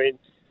and going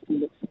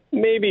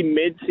maybe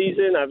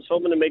mid-season. I was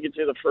hoping to make it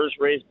to the first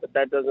race, but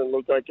that doesn't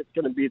look like it's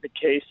going to be the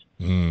case.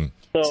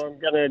 So I'm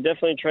going to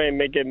definitely try and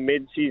make it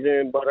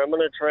mid-season, but I'm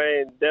going to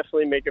try and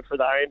definitely make it for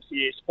the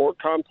IMCA Sport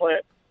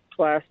Complex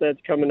class that's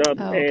coming up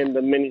and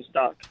the mini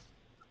stock.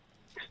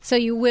 So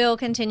you will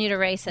continue to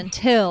race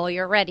until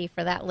you're ready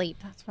for that leap.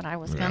 That's what I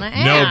was going to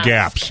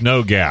ask.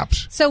 No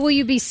gaps. So will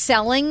you be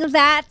selling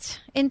that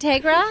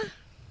Integra?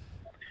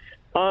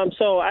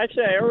 So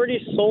actually, I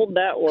already sold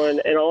that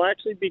one, and I'll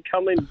actually be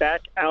coming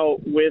back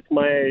out with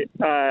my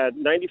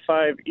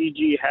 95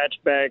 EG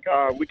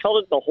hatchback. We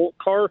called it the Hulk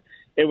car.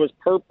 It was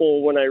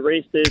purple when I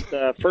raced it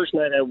first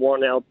night I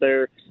won out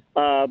there.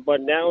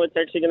 But now it's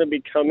actually going to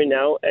be coming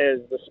out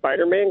as the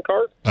Spider-Man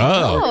car.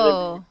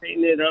 Oh.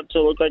 Painting it up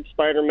to look like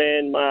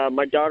Spider-Man.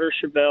 My daughter,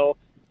 Chevelle,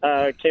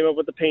 came up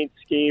with the paint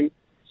scheme.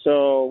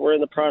 So we're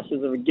in the process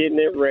of getting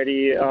it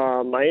ready.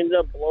 I ended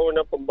up blowing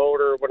up a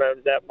motor when I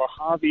was at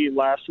Mojave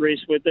last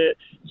race with it.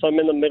 So I'm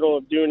in the middle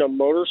of doing a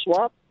motor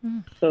swap.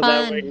 So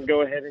that way I can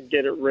go ahead and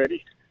get it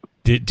ready.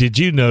 Did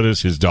you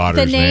notice his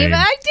daughter's name?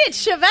 I did,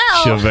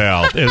 Chevelle.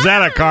 Chevelle. Is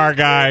that a car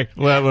guy?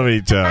 Let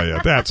me tell you.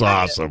 That's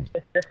awesome.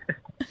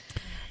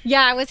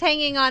 Yeah, I was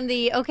hanging on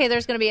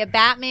there's going to be a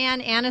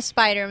Batman and a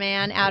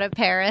Spider-Man out of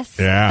Paris.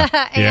 Yeah.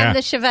 And the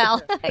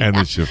Chevelle. And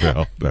the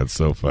Chevelle. That's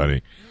so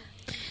funny.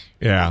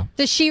 Yeah.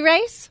 Does she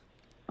race?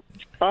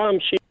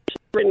 She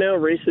right now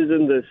races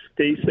in the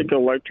Stasic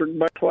Electric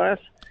Bike class.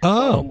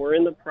 Oh. We're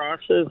in the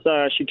process.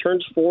 She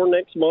turns 4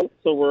 next month,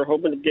 so we're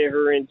hoping to get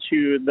her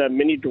into the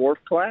mini dwarf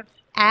class.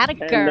 Atta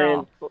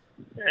girl.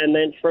 And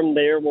then from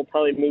there, we'll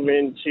probably move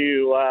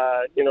into,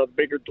 the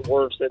bigger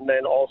dwarfs and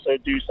then also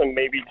do some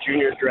maybe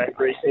junior drag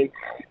racing,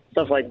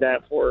 stuff like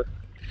that for her.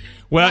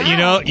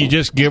 Well, you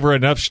just give her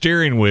enough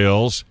steering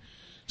wheels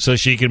so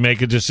she can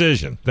make a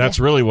decision. That's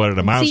really what it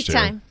amounts to.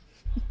 Time.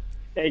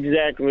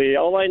 Exactly.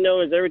 All I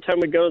know is every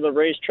time we go to the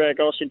racetrack,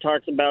 all she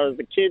talks about is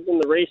the kids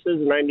and the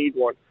races, and I need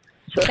one.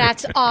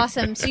 That's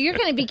awesome. So you're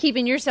going to be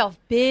keeping yourself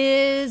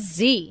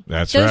busy.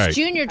 That's Those right.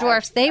 junior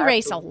dwarfs, they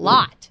race a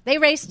lot. They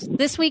raced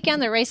this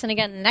weekend. They're racing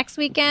again next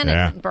weekend.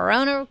 Yeah. And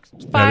Verona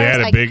Yeah,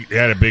 Fires. they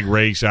had a big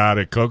race out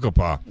at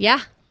Kokopah.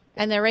 Yeah,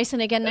 and they're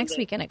racing again next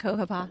weekend at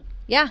Kokopah.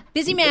 Yeah,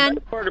 busy man.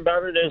 The best part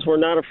about it is we're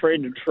not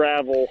afraid to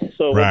travel,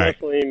 so we'll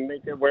definitely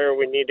make it where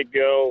we need to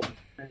go.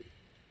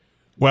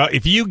 Well,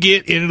 if you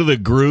get into the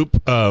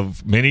group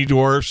of mini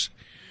dwarfs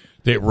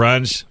that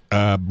runs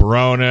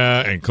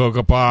Verona and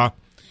Kokopah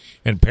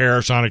and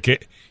Paris on a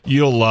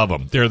you'll love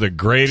them. They're the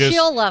greatest.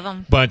 She'll love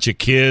them. Bunch of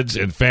kids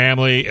and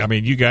family. I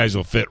mean, you guys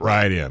will fit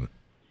right in.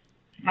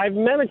 I've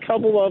met a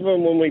couple of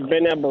them when we've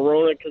been at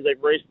Verona because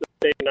they've raced the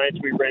same nights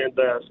we ran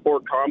the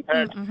Sport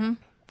Compact. Mm-hmm.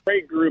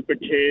 Great group of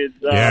kids.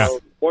 Yeah.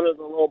 One of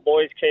the little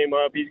boys came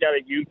up. He's got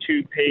a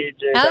YouTube page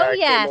and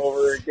yes. came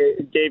over,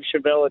 gave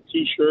Chevelle a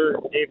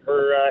T-shirt, gave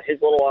her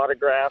his little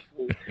autograph.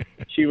 And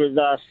she was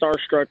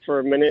starstruck for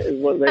a minute, is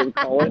what they would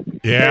call it.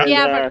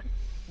 Yeah. And,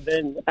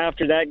 then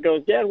after that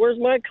goes, Dad, where's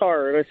my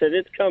car? And I said,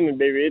 it's coming,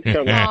 baby. It's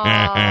coming.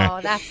 Oh,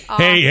 that's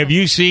awesome. Hey, have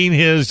you seen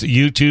his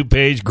YouTube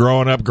page,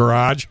 Growing Up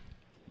Garage?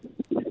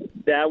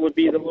 That would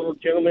be the little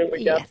gentleman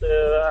we got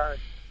the...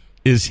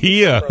 Is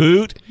he a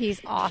hoot?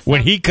 He's awesome.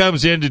 When he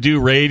comes in to do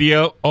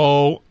radio,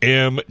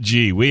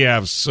 OMG, we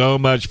have so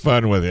much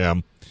fun with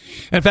him.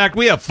 In fact,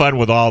 we have fun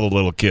with all the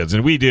little kids,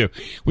 and we do.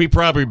 We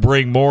probably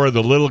bring more of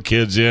the little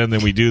kids in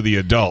than we do the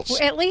adults.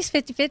 At least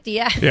 50-50,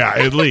 yeah. Yeah,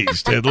 at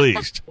least.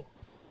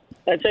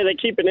 I'd say they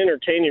keep it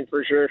entertaining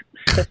for sure.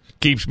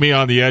 Keeps me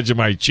on the edge of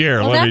my chair,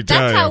 Well, let me tell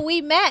you. that's how we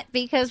met,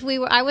 because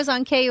I was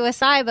on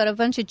KUSI, but a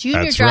bunch of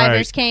junior That's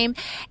drivers right. came,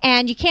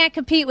 and you can't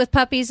compete with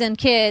puppies and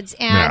kids,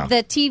 and No.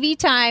 the TV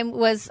time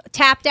was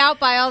tapped out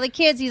by all the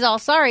kids. He's all,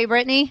 sorry,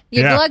 Brittany,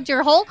 you Yeah. lugged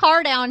your whole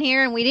car down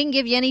here, and we didn't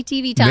give you any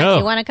TV time. No.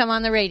 You want to come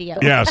on the radio?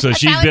 Yeah, so That's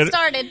she's how been it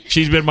started.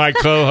 she's been my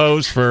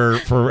co-host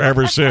for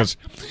ever since.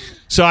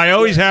 So I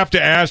always have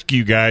to ask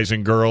you guys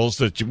and girls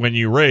that when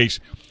you race,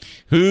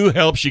 who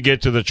helps you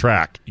get to the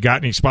track? You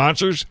got any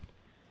sponsors?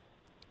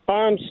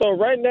 So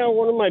right now,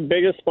 one of my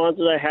biggest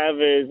sponsors I have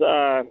is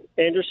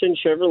Anderson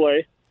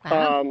Chevrolet.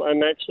 Wow.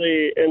 I'm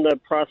actually in the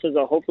process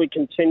of hopefully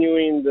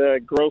continuing the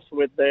growth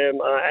with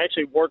them. I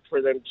actually work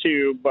for them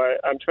too, but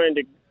I'm trying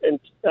to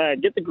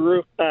get the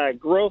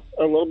growth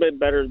a little bit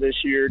better this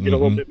year, get a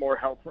little bit more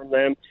help from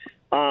them.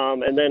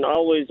 And then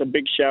always a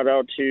big shout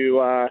out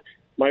to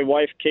my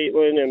wife,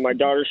 Caitlin, and my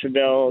daughter,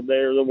 Chevelle.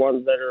 They're the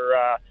ones that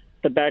are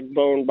the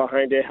backbone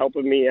behind it,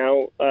 helping me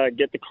out,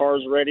 get the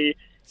cars ready.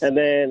 And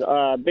then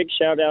big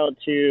shout out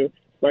to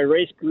my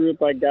race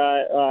group. I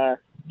got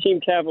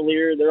Team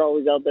Cavalier. They're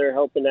always out there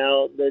helping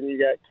out. Then you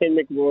got Ken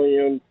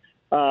McWilliams,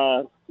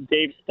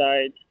 Dave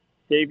Stites,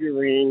 Dave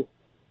Urine,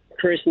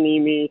 Chris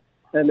Nemi,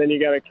 and then you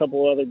got a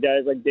couple other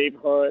guys like Dave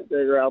Hunt that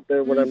are out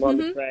there when I'm on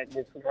the track,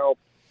 need some help.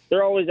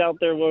 They're always out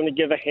there willing to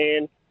give a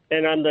hand.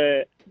 And on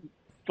the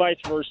vice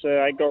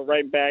versa, I go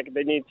right back. If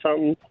they need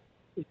something,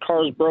 the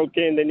car's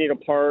broken, they need a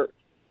part,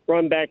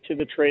 run back to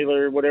the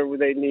trailer, whatever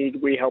they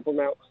need, we help them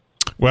out.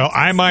 Well,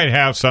 I might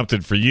have something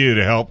for you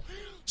to help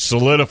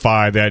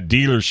solidify that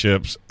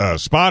dealership's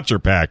sponsor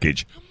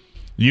package.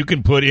 You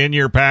can put in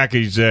your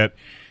package that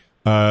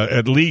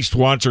at least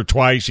once or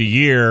twice a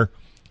year,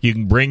 you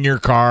can bring your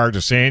car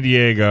to San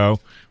Diego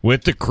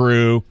with the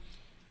crew,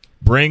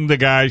 bring the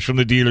guys from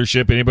the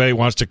dealership. Anybody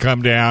wants to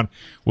come down,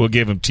 we'll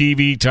give them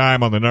TV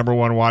time on the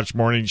 #1 Watch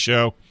Morning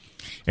Show.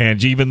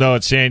 And even though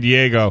it's San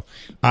Diego,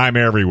 I'm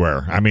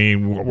everywhere. I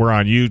mean, we're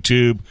on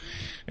YouTube,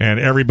 and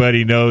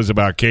everybody knows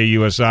about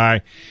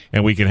KUSI,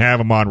 and we can have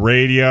them on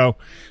radio.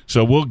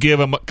 So we'll give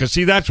them, because,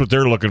 see, that's what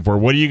they're looking for.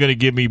 What are you going to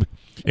give me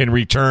in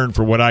return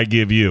for what I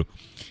give you?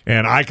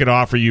 And I can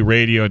offer you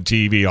radio and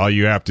TV. All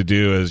you have to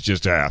do is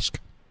just ask.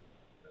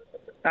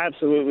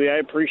 Absolutely. I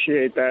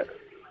appreciate that.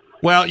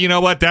 Well, you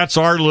know what? That's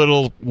our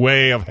little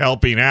way of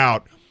helping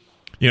out.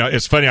 You know,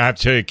 it's funny. I have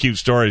to tell you a cute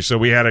story. So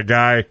we had a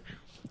guy,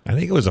 I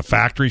think it was a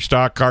factory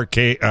stock car,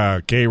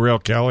 K-Rail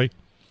Kelly.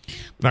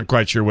 Not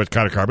quite sure what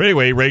kind of car. But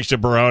anyway, he raced at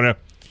Verona,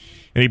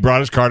 and he brought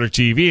his car to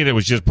TV, and it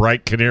was just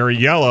bright canary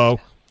yellow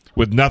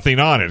with nothing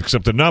on it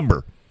except the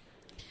number.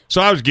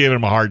 So I was giving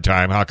him a hard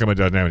time. How come it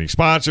doesn't have any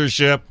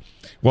sponsorship?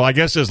 Well, I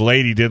guess this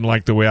lady didn't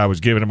like the way I was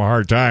giving him a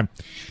hard time,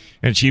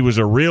 and she was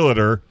a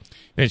realtor,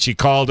 and she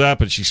called up,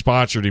 and she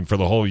sponsored him for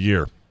the whole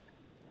year.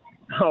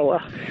 Oh,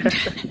 wow.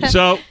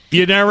 So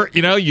you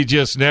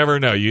just never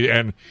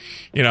know.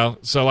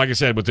 So like I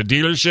said, with the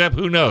dealership,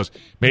 who knows?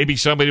 Maybe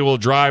somebody will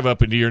drive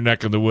up into your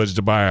neck of the woods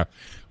to buy a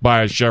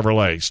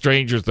Chevrolet.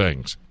 Stranger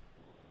things.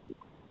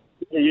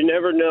 You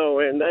never know,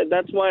 and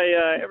that's why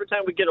every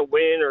time we get a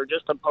win or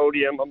just a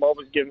podium, I'm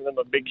always giving them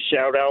a big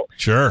shout-out.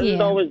 Sure.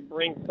 Just always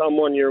bring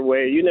someone your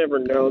way. You never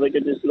know. They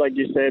could just, like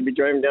you said, be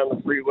driving down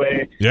the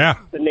freeway. Yeah.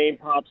 The name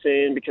pops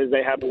in because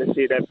they happen to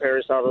see it at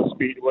Paris Auto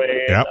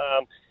Speedway. Yep.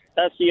 And,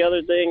 that's the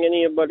other thing.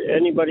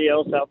 Anybody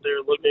else out there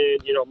looking,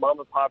 mom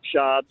and pop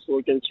shops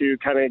looking to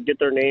kind of get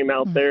their name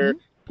out there,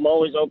 I'm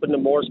always open to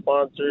more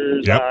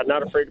sponsors. Yep.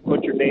 Not afraid to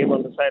put your name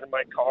on the side of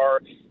my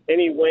car.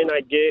 Any win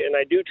I get, and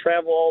I do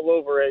travel all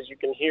over, as you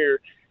can hear,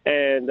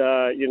 and,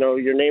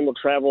 your name will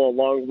travel a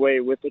long way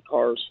with the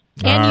cars.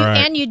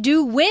 And you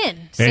do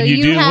win. So And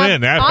you do have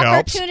win. That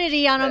helps.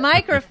 opportunity on a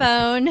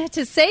microphone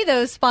to say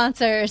those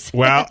sponsors.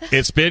 Well,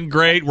 it's been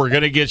great. We're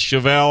going to get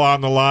Chevelle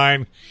on the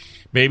line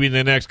maybe in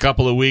the next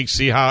couple of weeks,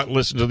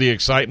 listen to the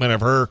excitement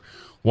of her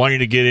wanting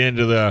to get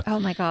into the oh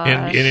my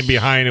gosh, in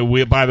behind a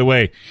wheel. By the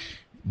way,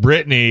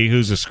 Brittany,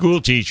 who's a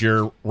school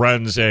teacher,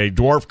 runs a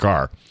dwarf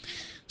car,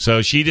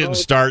 so she didn't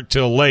start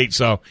till late.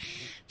 So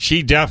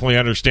she definitely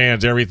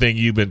understands everything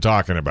you've been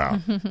talking about.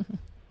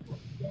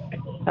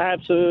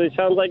 Absolutely,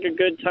 sounds like a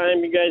good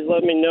time. You guys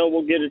let me know.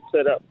 We'll get it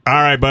set up. All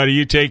right, buddy.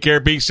 You take care.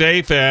 Be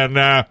safe,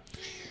 and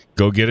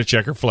go get a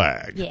checker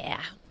flag. Yeah.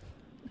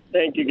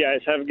 Thank you,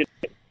 guys. Have a good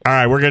day. All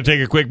right, we're going to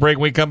take a quick break.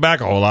 When we come back,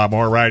 a whole lot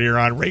more right here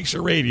on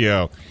Racer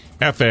Radio,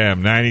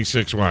 FM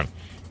 96.1,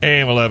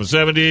 AM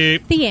 1170.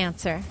 The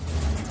Answer.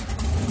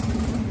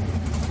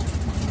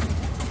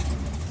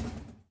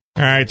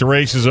 All right, the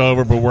race is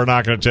over, but we're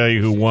not going to tell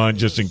you who won,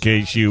 just in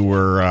case you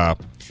were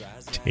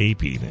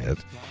taping it.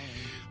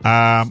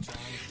 Kind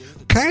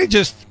of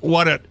just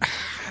want to,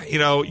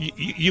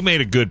 you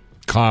made a good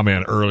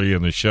comment early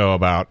in the show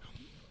about,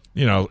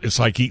 it's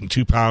like eating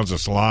 2 pounds of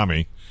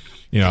salami,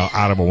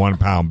 out of a 1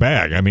 pound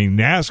bag. I mean,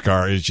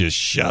 NASCAR is just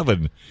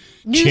shoving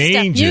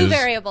changes. New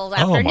variables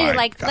after new.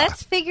 God.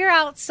 Let's figure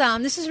out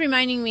some. This is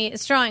reminding me,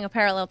 it's drawing a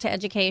parallel to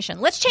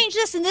education. Let's change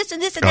this and this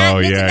and this and that.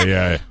 And this and that.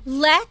 Yeah.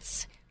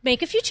 Let's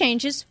make a few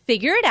changes,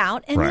 figure it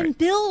out, and then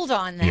build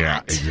on that. Yeah,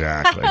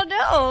 exactly. I don't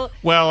know.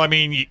 Well, I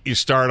mean, you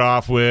start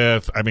off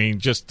with,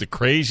 just the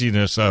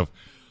craziness of,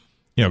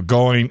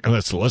 going.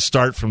 Let's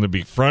start from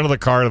the front of the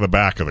car to the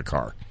back of the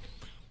car.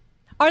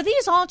 Are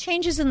these all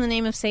changes in the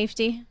name of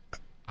safety?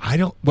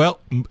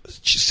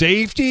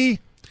 Safety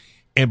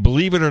and,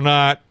 believe it or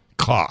not,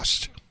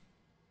 cost.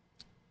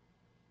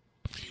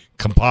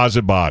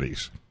 Composite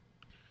bodies,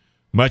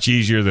 much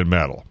easier than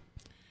metal.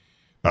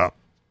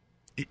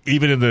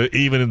 Even in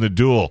the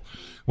duel,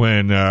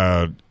 when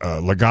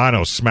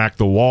Logano smacked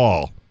the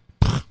wall,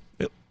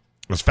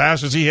 as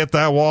fast as he hit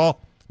that wall,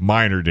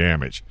 minor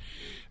damage.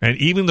 And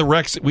even the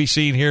wrecks that we've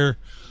seen here,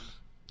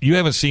 you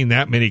haven't seen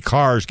that many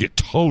cars get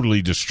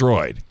totally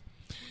destroyed.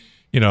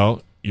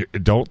 You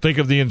don't think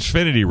of the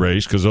Xfinity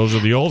race because those are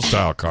the old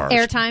style cars.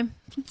 Airtime.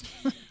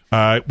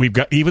 We've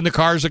got even the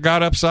cars that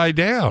got upside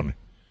down.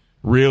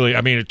 Really,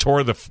 it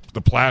tore the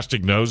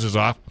plastic noses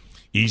off.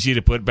 Easy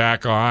to put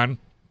back on.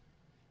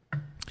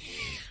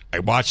 I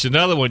watched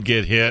another one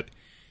get hit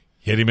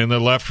him in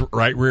the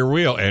right rear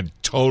wheel, and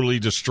totally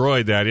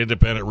destroyed that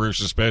independent rear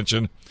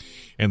suspension.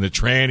 And the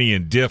tranny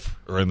and diff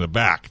are in the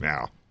back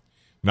now,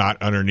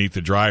 not underneath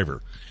the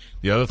driver.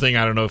 The other thing,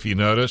 I don't know if you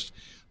noticed,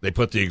 they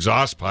put the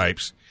exhaust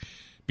pipes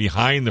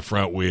behind the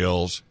front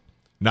wheels,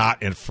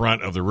 not in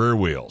front of the rear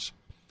wheels.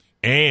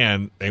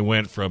 And they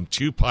went from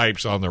 2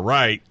 pipes on the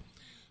right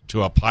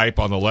to a pipe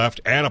on the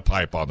left and a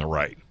pipe on the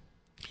right.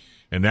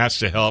 And that's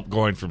to help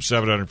going from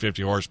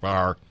 750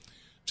 horsepower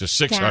to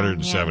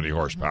 670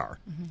 horsepower.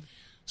 Mm-hmm.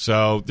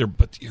 So,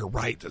 but you're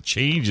right, the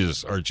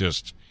changes are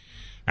just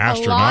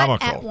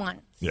astronomical. A lot at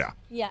once. Yeah.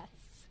 Yes.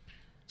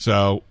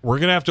 So, we're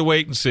going to have to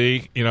wait and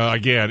see.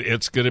 Again,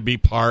 it's going to be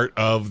part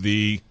of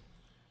the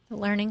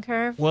learning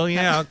curve. Well,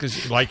 yeah,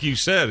 because like you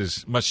said,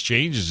 as much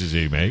changes as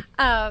he make.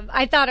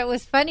 I thought it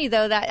was funny,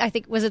 though, that I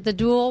think, was it the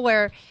duel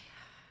where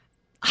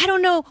I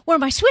don't know where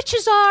my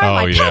switches are.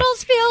 My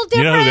pedals feel different.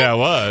 You know who that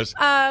was?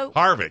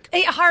 Harvick.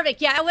 Harvick,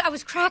 yeah. I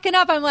was cracking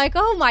up. I'm like,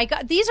 oh, my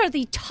God. These are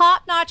the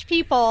top-notch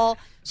people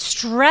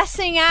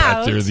stressing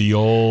out. But they're the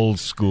old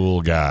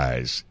school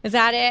guys. Is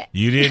that it?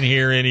 You didn't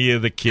hear any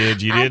of the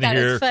kids. You didn't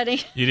hear.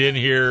 Funny. You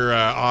didn't hear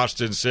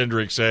Austin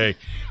Cindric say,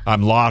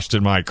 "I'm lost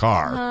in my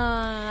car."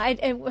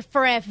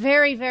 For a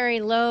very, very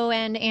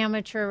low-end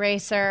amateur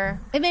racer,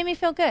 it made me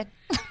feel good.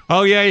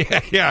 Oh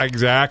yeah,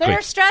 exactly.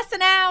 They're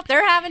stressing out.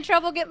 They're having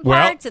trouble getting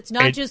parts. It's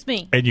not just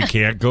me. And you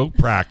can't go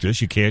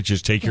practice. You can't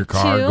just take your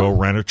car, go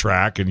rent a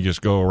track, and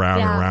just go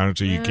around and around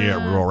until you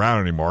can't go around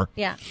anymore.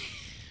 Yeah.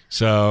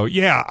 So,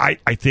 yeah,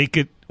 I think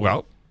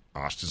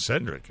Austin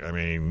Cindric.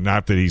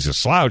 Not that he's a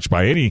slouch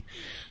by any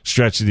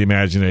stretch of the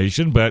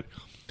imagination, but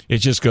it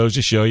just goes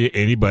to show you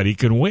anybody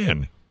can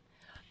win.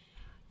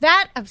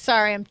 I'm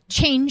sorry, I'm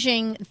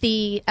changing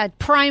the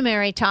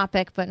primary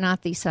topic, but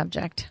not the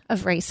subject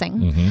of racing.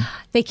 Mm-hmm.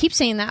 They keep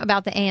saying that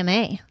about the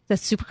AMA, the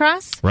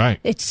Supercross. Right.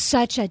 It's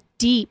such a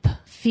deep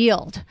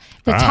field.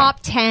 The top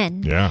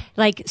 10. Yeah.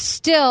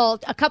 Still,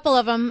 a couple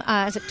of them,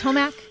 is it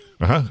Tomac?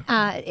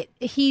 Uh-huh.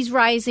 He's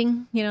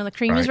rising, the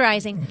cream is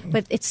rising,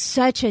 but it's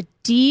such a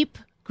deep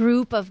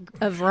group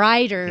of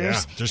riders.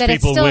 Yeah, there's that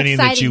people it's still winning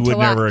that you would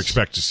watch. never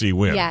expect to see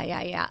win.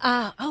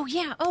 Yeah. Who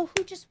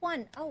just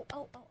won?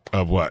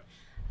 Of what?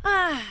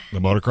 The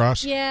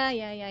motocross?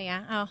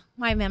 Yeah. Oh,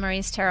 my memory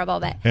is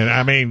terrible. But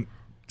and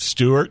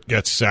Stewart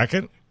gets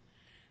second.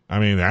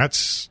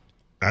 That's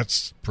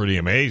pretty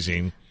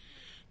amazing.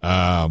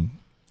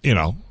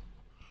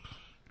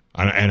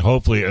 And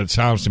hopefully it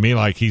sounds to me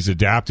like he's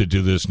adapted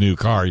to this new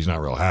car. He's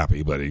not real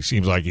happy, but he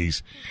seems like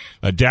he's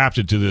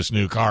adapted to this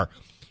new car.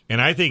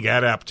 And I think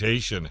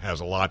adaptation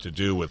has a lot to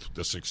do with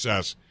the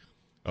success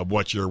of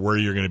where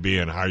you're going to be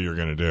and how you're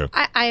going to do.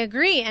 I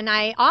agree. And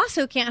I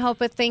also can't help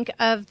but think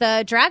of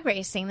the drag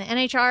racing, the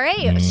NHRA.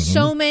 Mm-hmm.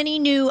 So many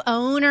new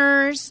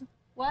owners.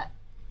 What?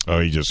 Oh,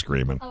 he's just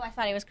screaming. Oh, I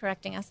thought he was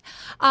correcting us.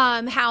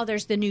 How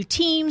there's the new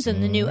teams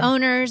and the new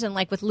owners, and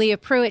like with Leah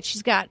Pruitt,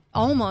 she's got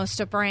almost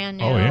a brand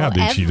new. Oh yeah, I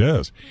think she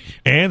does.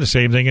 And the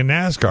same thing in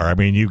NASCAR. I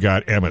mean, you've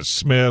got Emmett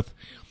Smith.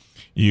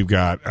 You've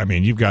got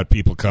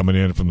people coming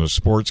in from the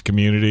sports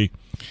community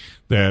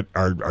that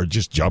are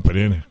just jumping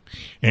in,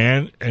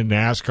 and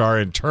NASCAR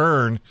in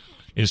turn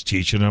is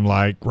teaching them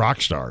like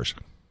rock stars.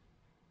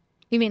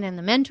 You mean in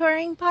the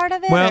mentoring part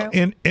of it?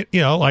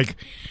 Well, like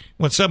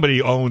when somebody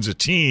owns a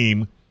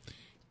team.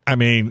 I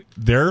mean,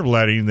 they're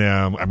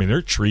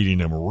they're treating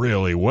them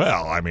really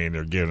well. I mean,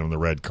 they're giving them the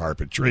red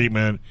carpet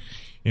treatment,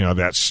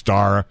 that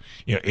star,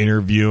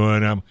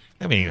 interviewing them.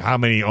 I mean, how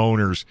many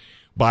owners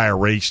buy a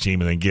race team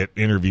and then get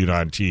interviewed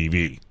on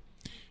TV?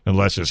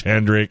 Unless it's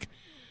Hendrick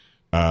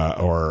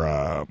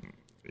or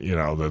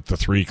the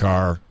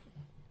 3-car.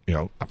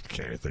 I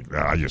can't think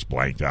that. I just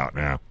blanked out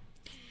now.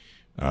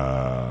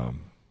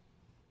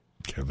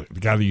 The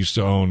guy that used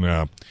to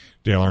own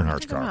Dale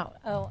Earnhardt's car.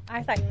 Oh,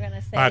 I thought you were going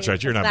to say that's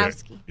right. You're not big.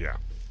 Keselowski. Yeah,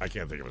 I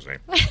can't think of his name.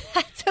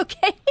 That's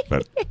okay.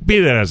 But be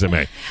that as it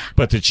may.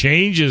 But the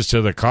changes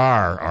to the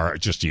car are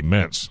just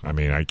immense. I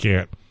mean, I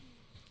can't.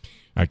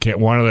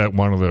 One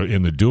of the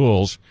in the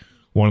duels,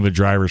 one of the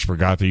drivers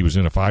forgot that he was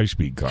in a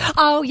 5-speed car.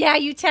 Oh yeah,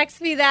 you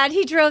text me that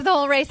he drove the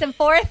whole race in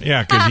 4th.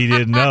 Yeah, because he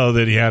didn't know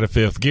that he had a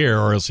 5th gear,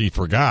 or else he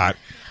forgot.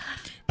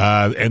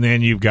 And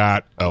then you've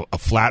got a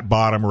flat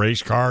bottom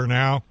race car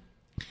now,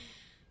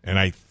 and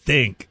I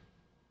think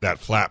that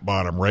flat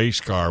bottom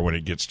race car, when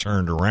it gets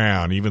turned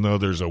around, even though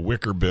there's a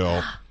wicker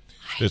bill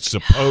that's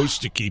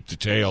supposed to keep the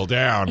tail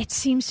down, it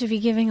seems to be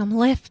giving them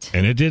lift.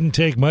 And it didn't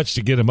take much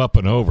to get them up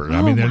and over.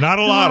 I mean, there are not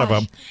a lot of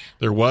them.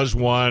 There was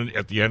one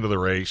at the end of the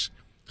race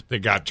that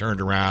got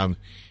turned around,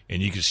 and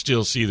you could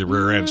still see the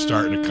rear end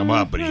starting to come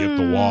up, but he hit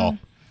the wall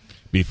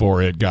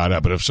before it got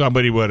up. But if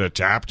somebody would have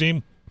tapped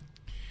him,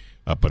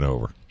 up and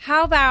over.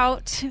 How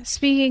about,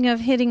 speaking of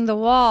hitting the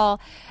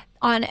wall,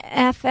 on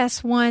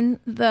FS1,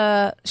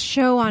 the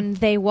show on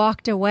They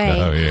Walked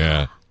Away. Oh,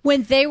 yeah.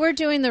 When they were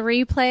doing the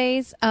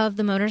replays of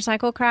the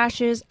motorcycle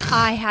crashes,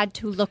 I had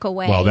to look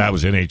away. Well, that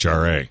was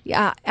NHRA.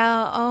 Yeah.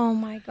 Oh,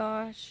 my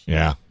gosh.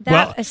 Yeah.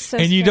 That is so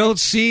and scary. you don't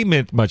see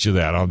much of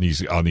that on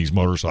these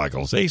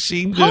motorcycles. They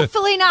seem to...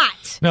 Hopefully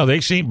not. No,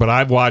 they seem... But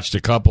I've watched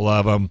a couple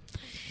of them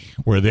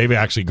where they've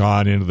actually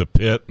gone into the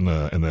pit and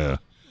the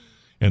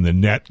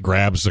net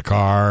grabs the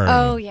car.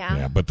 And,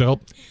 yeah. But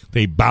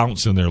they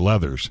bounce in their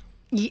leathers.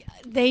 Yeah,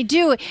 they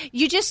do.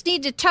 You just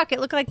need to tuck. It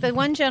looked like the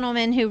one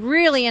gentleman who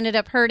really ended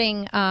up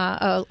hurting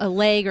a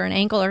leg or an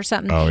ankle or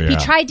something. Oh, yeah. He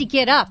tried to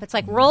get up. It's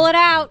like, roll it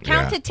out,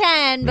 count to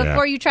 10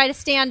 before you try to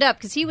stand up,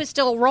 because he was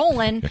still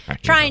rolling,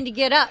 trying to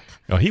get up.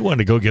 Oh, he wanted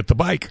to go get the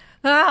bike.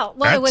 Oh,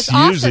 well, it was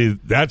awesome.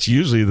 That's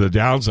usually the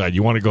downside.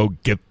 You want to go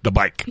get the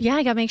bike. Yeah,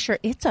 I got to make sure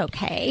it's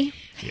okay.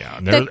 Yeah,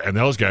 and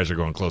those guys are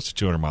going close to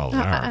 200 miles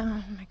an hour.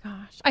 Oh, my gosh.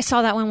 I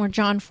saw that one where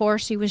John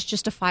Force, he was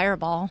just a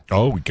fireball.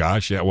 Oh,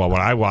 gosh, yeah. Well,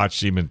 when I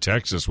watched him in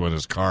Texas when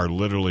his car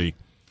literally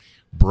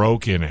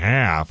broke in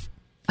half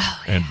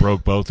and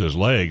broke both his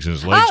legs, and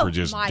his legs were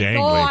just dangling.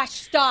 Oh, my gosh,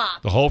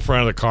 stop. The whole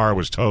front of the car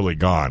was totally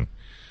gone.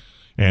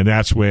 And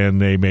that's when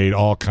they made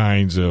all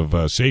kinds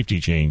of safety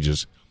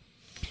changes.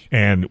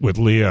 And with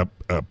Leah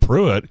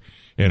Pruitt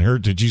and her,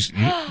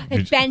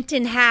 it bent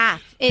in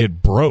half.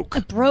 It broke.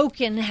 It broke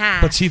in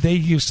half. But see, they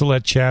used to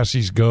let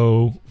chassis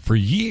go for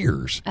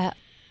years. What?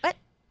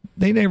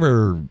 They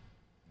never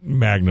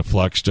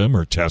magnafluxed them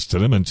or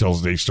tested them until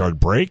they started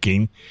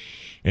breaking.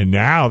 And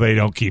now they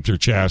don't keep their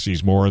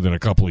chassis more than a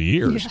couple of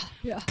years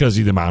because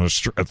of the amount of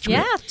stress.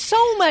 Yeah,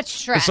 so much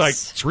stress. It's like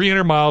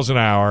 300 miles an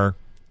hour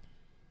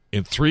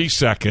in 3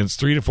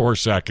 to 4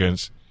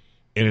 seconds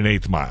in an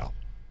eighth mile.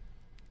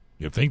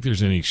 You think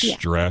there's any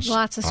stress?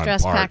 Lots of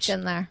stress packed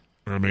in there.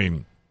 I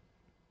mean,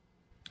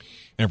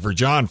 and for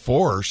John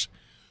Force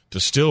to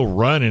still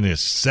run in his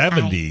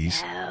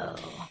 70s,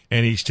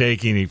 and he's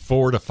taking a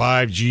 4 to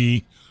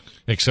 5G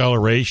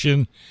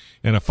acceleration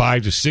and a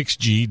 5 to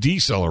 6G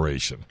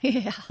deceleration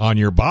on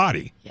your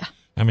body. Yeah,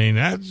 I mean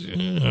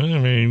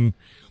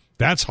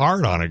that's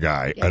hard on a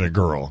guy and a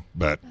girl,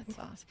 but that's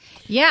awesome.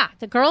 Yeah,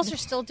 the girls are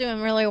still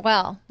doing really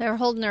well. They're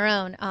holding their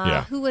own.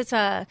 Who was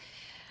I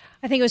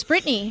think it was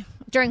Brittany.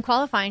 During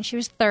qualifying, she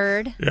was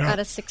third out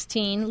of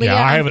 16.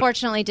 Leah,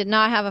 unfortunately, did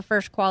not have a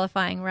first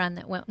qualifying run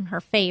that went in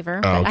her favor.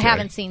 But I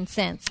haven't seen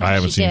since. I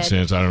haven't seen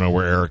since. I don't know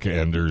where Erica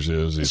Enders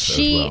is.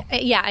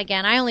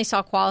 Again, I only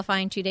saw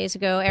qualifying 2 days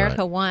ago.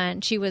 Erica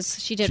won. She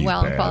did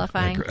well in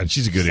qualifying. And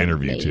she's a good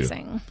interview, too.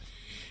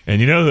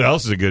 And you know who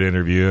else is a good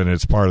interview, and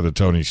it's part of the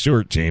Tony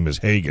Stewart team, is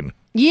Hagen.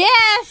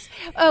 Yes.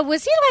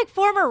 Was he like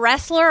former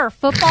wrestler or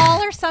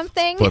football or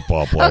something?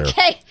 Football player.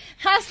 Okay.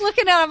 I was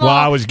looking at him. Well,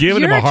 I was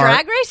giving him a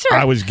drag racer?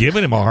 I was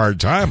giving him a hard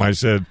time. I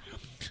said,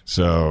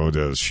 So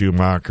does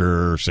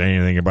Schumacher say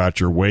anything about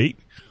your weight?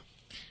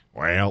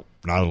 Well,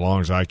 not as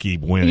long as I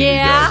keep winning,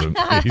 Yeah. he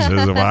doesn't. He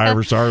says if I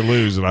ever start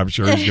losing, I'm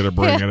sure he's going to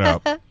bring it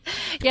up.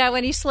 Yeah,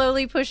 when he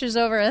slowly pushes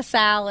over a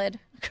salad.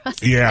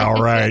 Yeah,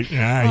 right.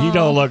 He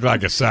don't look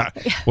like a salad.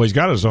 Well, he's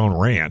got his own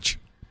ranch.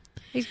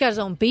 He's got his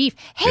own beef.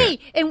 Hey,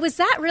 and was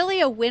that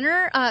really a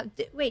winner?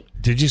 Wait.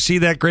 Did you see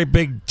that great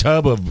big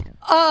tub of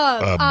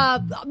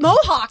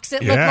Mohawks,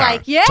 it looked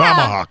like. Yeah.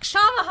 Tomahawks.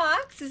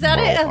 Tomahawks. Is that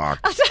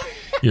Mohawks. it?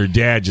 Your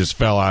dad just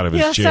fell out of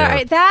his chair.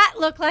 Sorry. That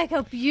looked like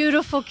a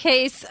beautiful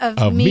case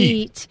of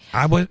meat.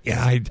 I went.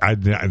 Yeah, I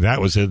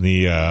that was in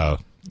the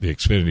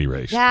Xfinity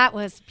race. That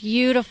was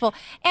beautiful.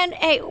 And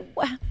hey,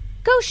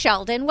 go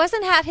Sheldon.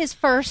 Wasn't that his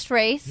first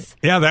race?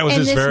 Yeah, that was in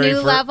his this very new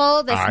first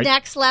level, this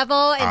next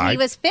level, and he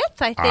was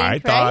fifth, I think. I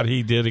thought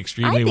he did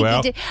extremely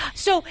well. He did.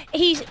 So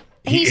he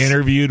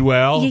interviewed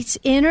well. He's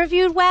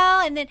interviewed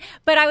well,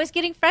 but I was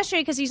getting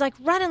frustrated because he's like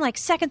running like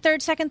second,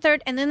 third,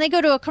 and then they go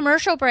to a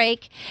commercial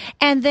break,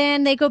 and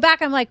then they go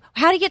back. I'm like,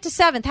 how did he get to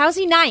seventh? How's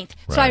he ninth?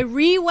 Right. So I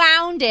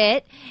rewound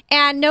it,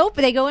 and nope,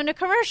 they go into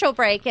commercial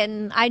break,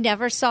 and I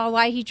never saw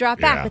why he dropped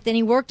back. But then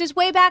he worked his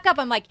way back up.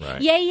 I'm like,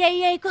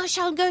 yay, go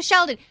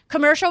Sheldon.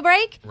 Commercial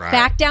break,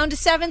 back down to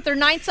seventh or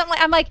ninth, something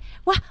like. I'm like,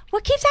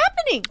 what keeps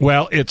happening?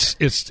 Well, it's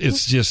just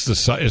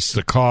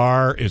the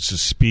car, it's the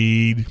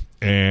speed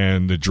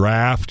and the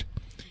draft,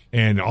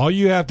 and all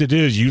you have to do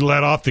is you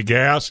let off the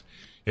gas.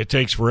 It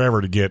takes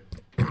forever to get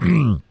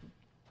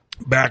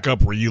back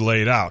up where you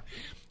laid out,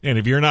 and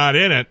if you're not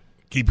in it,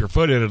 keep your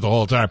foot in it the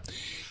whole time.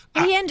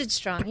 He ended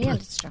strong.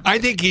 I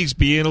think he's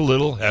being a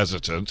little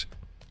hesitant.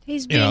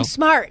 He's being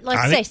smart.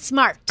 Let's say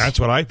smart. That's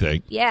what I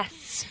think.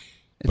 Yes.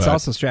 It's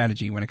also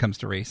strategy when it comes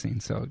to racing.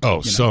 So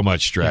so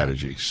much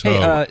strategy.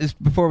 Yeah. So,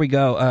 before we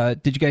go,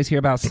 did you guys hear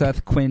about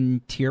Seth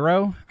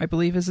Quintero? I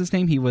believe is his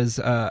name. He was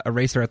a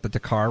racer at the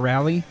Dakar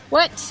Rally.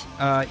 What?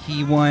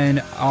 He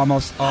won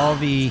almost all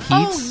the heats.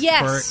 Oh,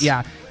 yes.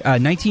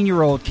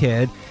 19-year-old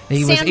kid.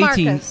 He was 18.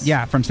 Marcos.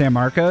 Yeah, from San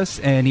Marcos,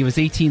 and he was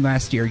 18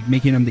 last year,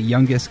 making him the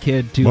youngest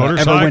kid to ever win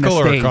a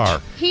motorcycle stage. Or a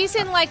car? He's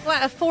in like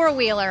a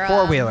four-wheeler.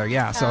 Four-wheeler,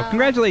 yeah. So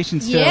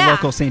congratulations to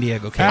local San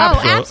Diego kid.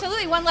 Oh,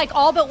 absolutely. Won like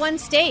all but one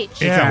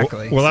stage. Yeah,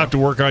 exactly. We'll have to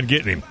work on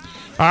getting him.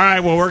 All right,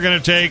 well, we're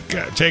going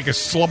to take a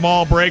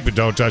small break, but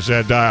don't touch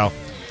that dial.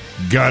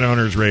 Gun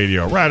Owners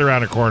Radio, right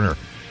around the corner.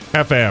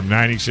 FM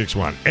 96.1,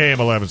 AM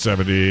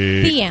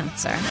 1170. The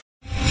Answer.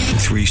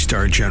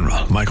 3-star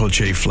General Michael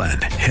J.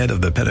 Flynn, head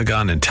of the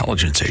Pentagon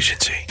Intelligence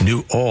Agency,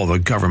 knew all the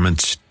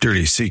government's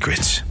dirty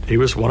secrets. He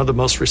was one of the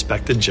most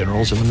respected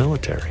generals in the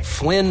military.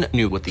 Flynn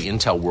knew what the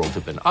intel world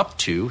had been up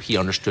to. He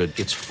understood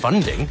its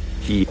funding.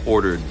 He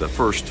ordered the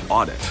first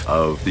audit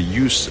of the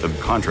use of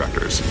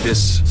contractors.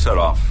 This set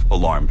off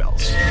alarm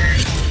bells.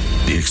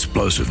 The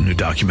explosive new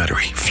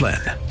documentary, Flynn,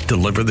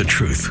 Deliver the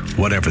Truth,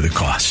 Whatever the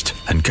Cost,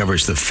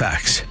 uncovers the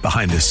facts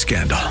behind this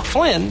scandal.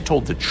 Flynn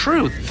told the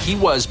truth. He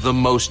was the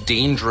most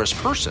dangerous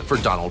person for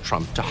Donald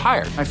Trump to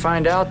hire. I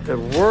find out the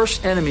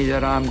worst enemy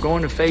that I'm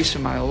going to face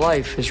in my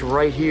life is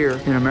right here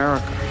in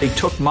America. They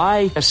took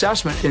my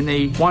assessment and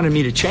they wanted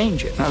me to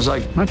change it. And I was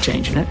like, I'm not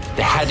changing it.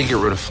 They had to get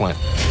rid of Flynn.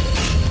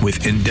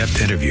 With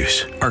in-depth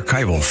interviews,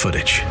 archival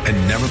footage,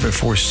 and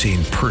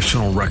never-before-seen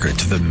personal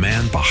records of the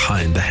man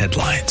behind the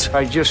headlines.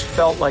 I just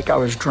felt like I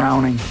was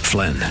drowning.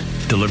 Flynn,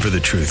 Deliver the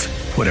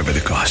Truth, Whatever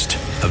the Cost.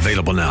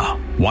 Available now.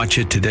 Watch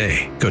it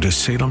today. Go to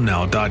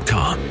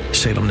salemnow.com.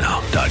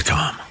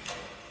 salemnow.com.